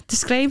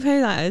 Describe how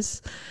that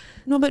is.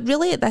 No, but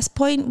really at this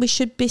point we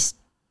should be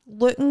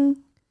looking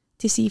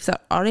to see if there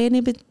are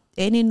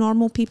any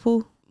normal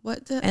people.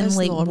 What And is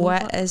like normal?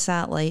 what is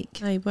that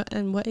like? Aye,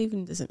 what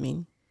even does it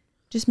mean?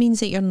 Just means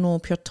that you're no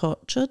pure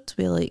tortured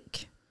with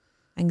like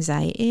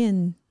anxiety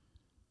and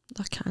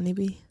There can't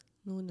be.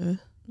 No.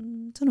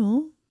 don't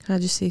know. Can I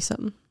just say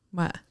something?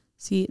 What?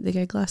 See, the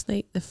gig last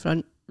night, the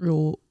front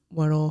row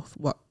were off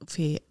work.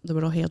 They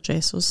were all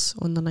hairdressers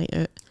on the night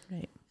out.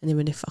 Right. And they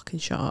wouldn't fucking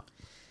shut up.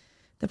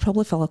 They're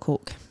probably full of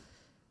coke.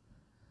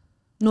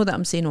 No, that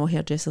I'm saying all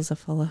hairdressers are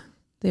full of.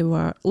 They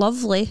were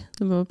lovely.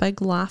 They were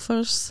big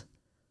laughers.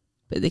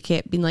 But they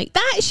kept being like,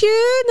 that's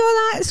you,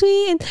 no, that's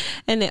me.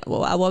 And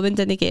a woman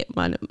didn't get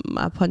my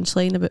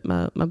punchline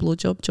about my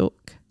blowjob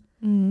joke.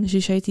 And she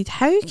shouted,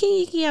 how can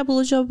you get a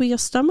blowjob with your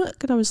stomach?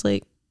 And I was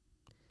like,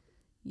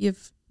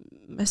 you've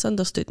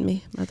misunderstood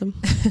me, madam.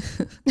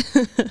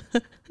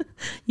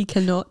 You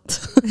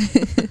cannot.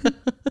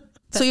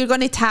 So you're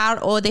going to tar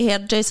all the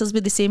hairdressers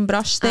with the same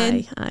brush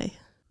then? Aye.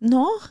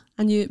 No.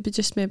 But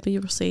just remember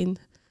you were saying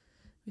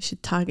we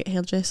should target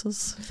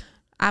hairdressers.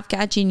 I've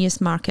got a genius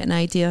marketing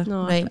idea.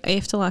 No, right.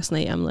 after last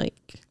night, I'm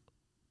like,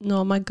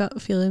 no, my gut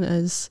feeling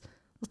is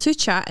they're too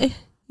chatty.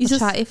 You're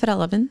chatty for a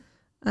living.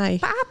 Aye.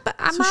 But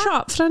I'm So shut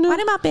up for a minute. one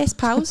of my best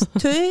pals,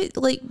 two,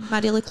 like my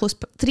really close,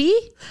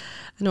 3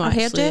 I know, are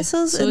actually.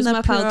 hairdressers. So and is they're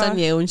my pal pure-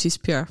 Danielle, and she's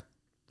pure.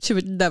 She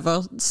would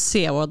never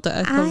say a word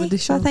at a Aye, comedy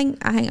so show. I think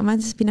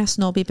Amanda's been a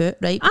snobby boot,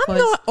 right? I'm because-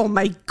 not. Oh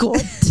my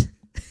god!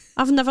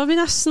 I've never been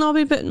a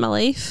snobby bit in my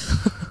life.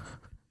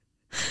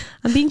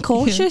 I'm being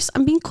cautious.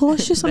 I'm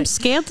Right. I'm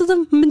scared of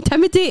them. I'm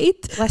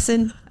intimidated.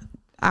 Listen,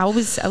 I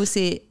will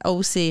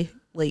say,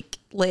 like,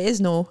 let us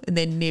know, and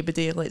then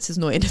nobody lets us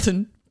know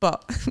anything.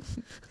 But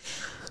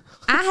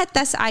I had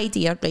this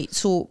idea, right?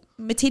 So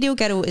Material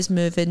Girl is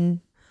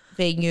moving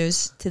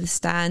venues to the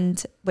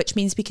Stand, which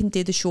means we can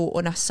do the show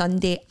on a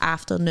Sunday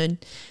afternoon.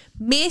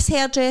 Most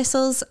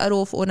hairdressers are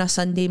off on a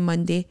Sunday,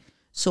 Monday.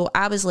 So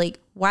I was like,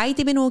 why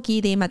do we not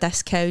give them a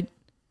discount,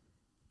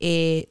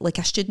 like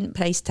a student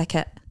price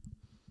ticket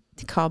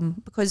to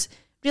come? Because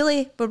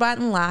really, we're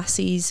wanting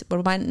lassies,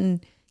 we're wanting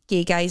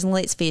gay guys, and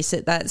let's face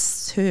it,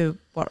 that's who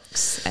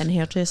works in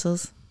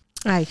hairdressers.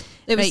 Aye.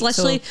 It was Right,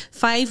 literally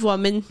 5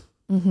 women.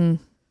 Mm-hmm.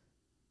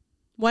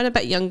 One a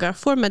bit younger,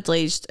 4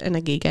 middle-aged, and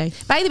a gay guy.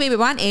 By the way, we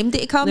want MD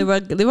to come, They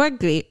were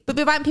great, but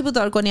we want people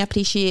that are going to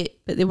appreciate.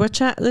 but they were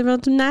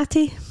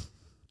natty,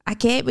 I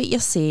get what you're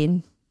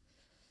saying.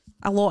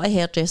 A lot of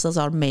hairdressers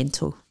are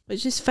mental.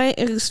 which is fine.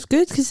 It's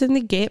good because then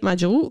they get my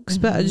jokes,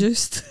 but I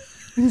just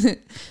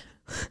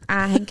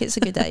I think it's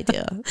a good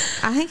idea.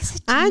 I think it's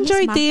a I genius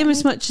enjoyed them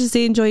as marketing. much as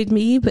they enjoyed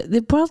me, but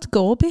they were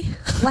gobby.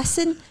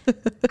 Listen,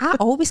 I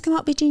always come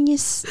up with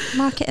genius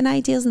marketing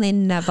ideas and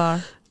then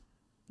never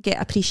get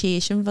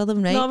appreciation for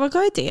them, right? No, we're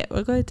going to do it.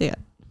 We're going to do it.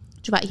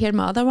 Do you want to hear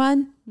my other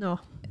one? No.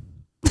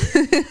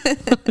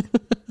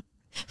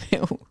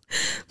 Well,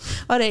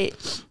 all right.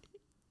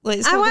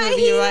 Let's I talk want about to what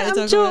you hear want it.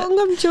 to I'm talk about. joking.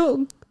 I'm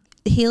joking.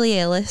 Hayley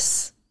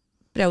Ellis,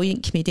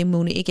 brilliant comedian,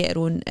 will need to get her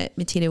own at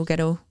Material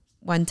Girl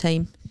one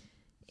time.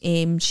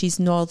 She's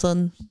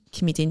Northern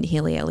comedian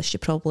Hayley Ellis.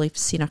 You've probably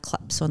seen her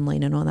clips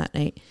online and all that,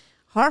 right?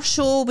 Her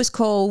show was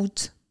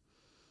called,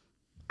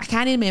 I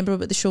can't remember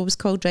what the show was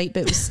called, right?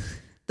 But it was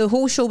the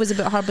whole show was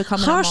about her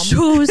becoming a Her mum.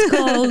 show was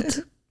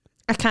called.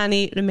 I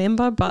can't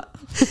remember, but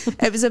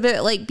It was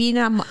about like being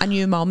a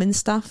new mum and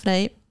stuff,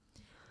 right?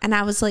 And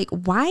I was like,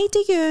 why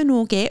do you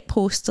not get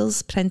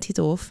posters printed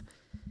off,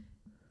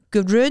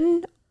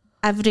 Garoon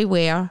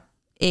everywhere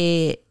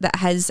that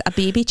has a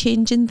baby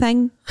changing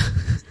thing,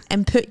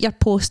 and put your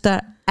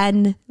poster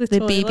in the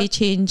baby toilet.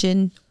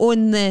 changing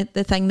on the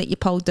thing that you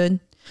pull down,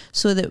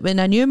 so that when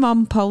a new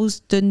mum pulls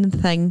down the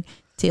thing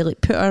to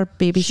like put her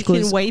baby, she she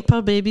goes, can wipe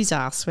her baby's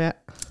ass with it.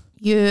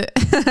 you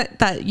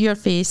that your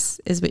face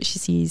is what she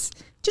sees.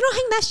 Do you not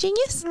think that's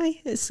genius?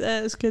 Aye,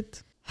 it's good.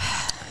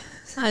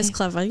 That's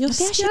clever. You're,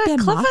 Maybe I should you're be a a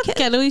clever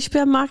marketing- girl. You should be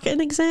a marketing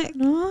exec.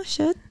 No, I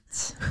should.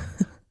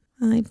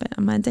 Aye, but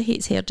Amanda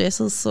hates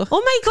hairdressers, so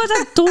Oh my god,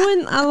 I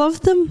don't. I love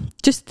them.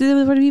 Just they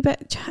were a wee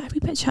bit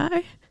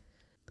chatty.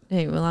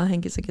 Right, well, I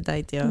think it's a good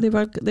idea. They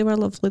were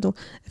lovely though.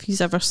 If you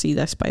ever see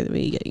this, by the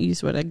way, you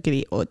were a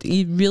great odd.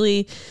 You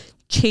really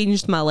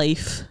changed my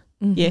life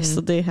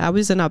yesterday. I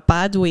was in a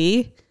bad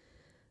way,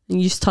 and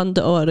you just turned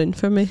it all around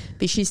for me.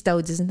 But she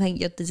still doesn't think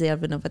you're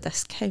deserving of a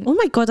discount. Oh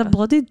my god, a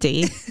bloody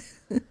day!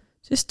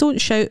 Just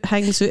don't shout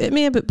hangs out at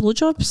me about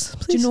blowjobs,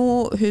 please. Do you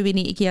know who we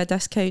need to give a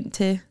discount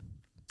to?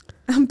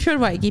 I'm pure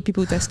want to give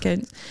people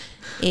discounts.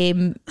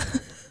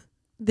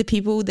 The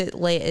people that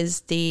let us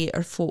do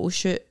our photo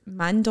shoot,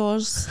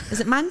 Mandors.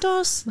 Is it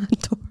Mandors?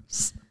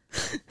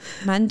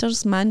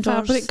 Mandors.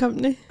 Fabric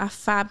company. A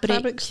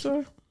fabric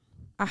Store.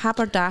 A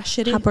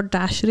haberdashery.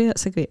 Haberdashery,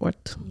 that's a great word.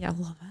 Yeah, I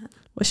love it.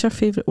 What's your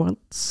favourite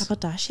words?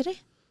 Haberdashery.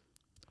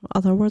 What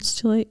other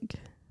words do you like?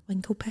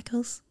 Winkle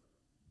pickles.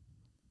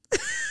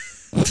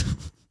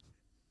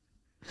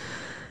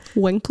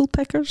 Winkle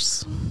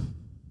pickers.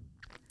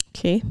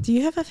 Okay. Do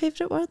you have a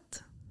favourite word?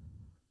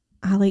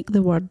 I like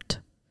the word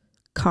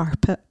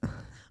carpet.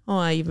 Oh,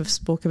 I've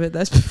spoke about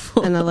this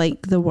before. And I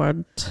like the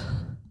word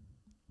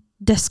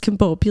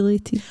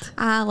discombobulated.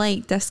 I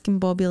like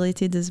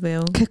discombobulated as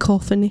well.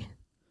 Cacophony.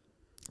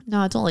 No,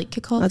 I don't like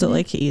cacophony. I don't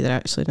like it either,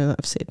 actually, now that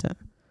I've said it.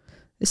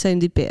 It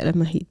sounded better in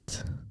my head.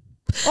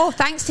 Oh,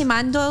 thanks to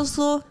Mandors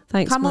though.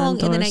 Thanks, Come along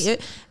to the Mandors. night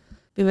out.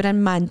 We were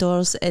in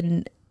Mandors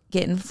and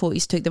getting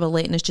photos took. They were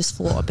letting us just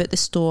float about the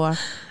store.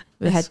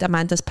 We had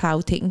Amanda's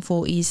pal taking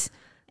photos,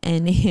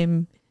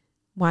 and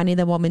one of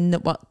the women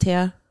that worked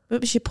there,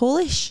 what was she,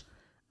 Polish?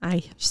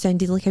 Aye. She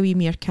sounded like a wee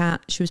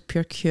meerkat. She was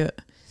pure cute.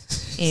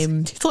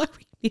 It's like a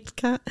wee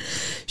meerkat.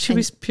 She And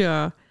was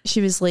pure.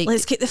 She was like,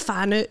 Let's get the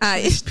fan out.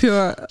 Aye. She's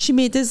pure. she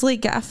made us like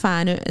get a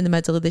fan out in the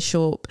middle of the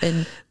shop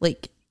and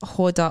like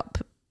hold up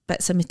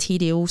bits of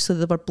material so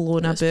they were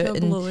blowing It's about. pure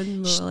And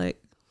blowing. We were like,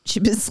 she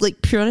was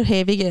like pure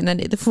heavy getting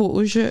into the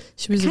photo shoot.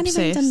 she was Can't even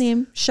obsessed. find her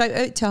name. Shout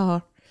out to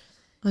her.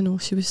 I know,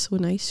 she was so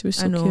nice. She was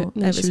so I know, cute.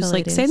 And it she was was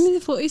like, hilarious. send me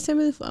the photos, send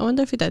me the photos. I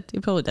wonder if he did. He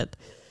probably did.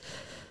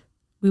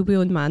 We'll be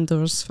on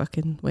Mandor's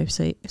fucking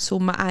website. So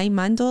my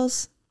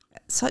Mandors,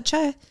 such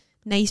a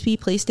nice wee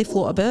place to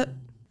float about.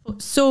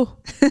 So,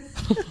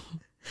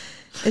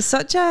 It's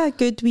such a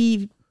good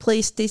wee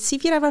place to see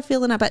if you're ever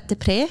feeling a bit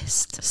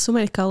depressed. so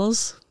many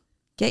colours.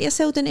 Get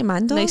yourself down to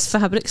Mandors. Nice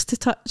fabrics to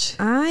touch.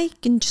 Aye, you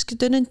can just go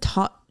down and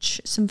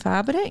touch some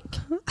fabric.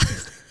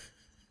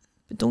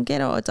 But don't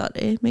get it all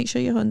dirty. Make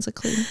sure your hands are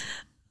clean.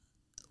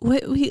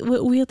 What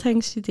weird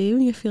things to do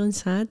when you're feeling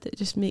sad that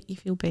just make you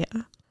feel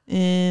better?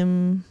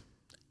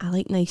 I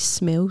like nice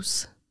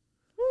smells.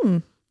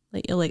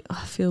 Like you're like, oh,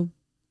 I feel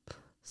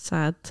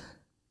sad.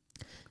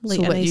 Like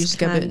So a what, nice you just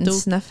go about and candle,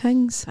 sniff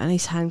things? a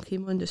nice hand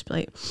cream on, just be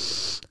like,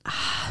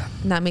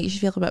 And that makes you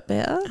feel a bit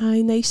better?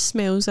 aye, nice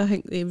smells. I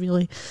think they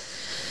really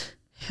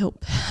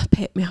help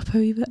pep me up a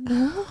wee bit.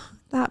 No,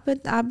 that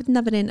would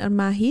never enter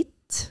my head.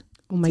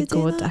 Oh my to do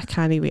god, that. I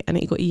can't wait. I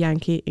need to go to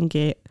Yankee and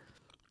get.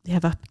 They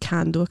have a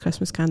candle, a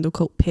Christmas candle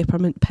called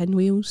peppermint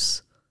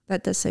pinwheels.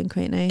 That does sound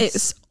quite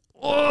nice.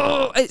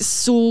 It's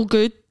so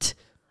good.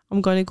 I'm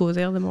gonna go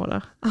there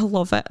tomorrow. I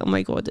love it. Oh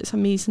my god, it's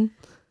amazing.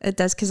 It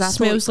does, because It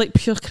smells like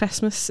pure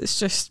Christmas. It's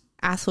just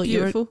I thought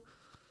beautiful.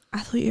 I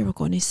thought you were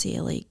going to say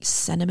like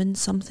cinnamon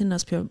something.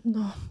 That's pure.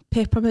 No,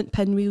 peppermint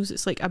pinwheels.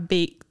 It's like a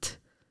baked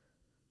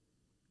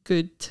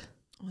good.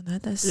 Oh,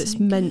 that does. It's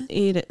sound good.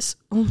 minty and it's,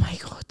 oh my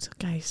god,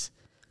 guys,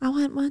 I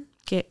want one.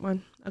 get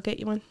one. I'll get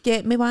you one.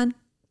 Get me one.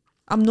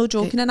 I'm not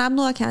joking, and I'm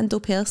not a candle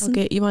I'll person.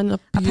 get you one. They're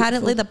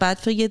Apparently, beautiful. they're bad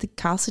for you. The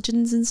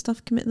carcinogens and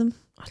stuff come at them.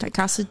 Like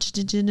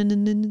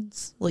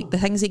carcinogens, like the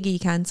things that give you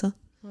cancer.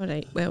 All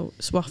right. Well,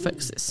 it's worth it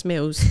 'cause it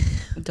smells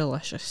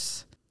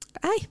delicious.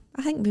 Aye,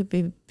 I think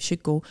we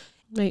should go.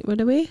 Right, we're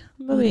away.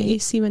 I'm away Alright.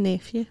 to see my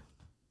nephew.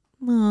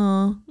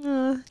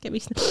 Aww, Get me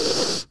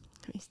sniff.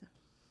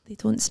 they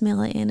don't smell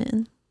like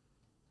anything.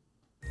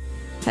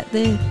 Hit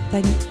the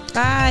thing.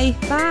 Bye.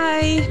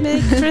 Bye.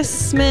 Merry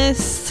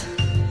Christmas.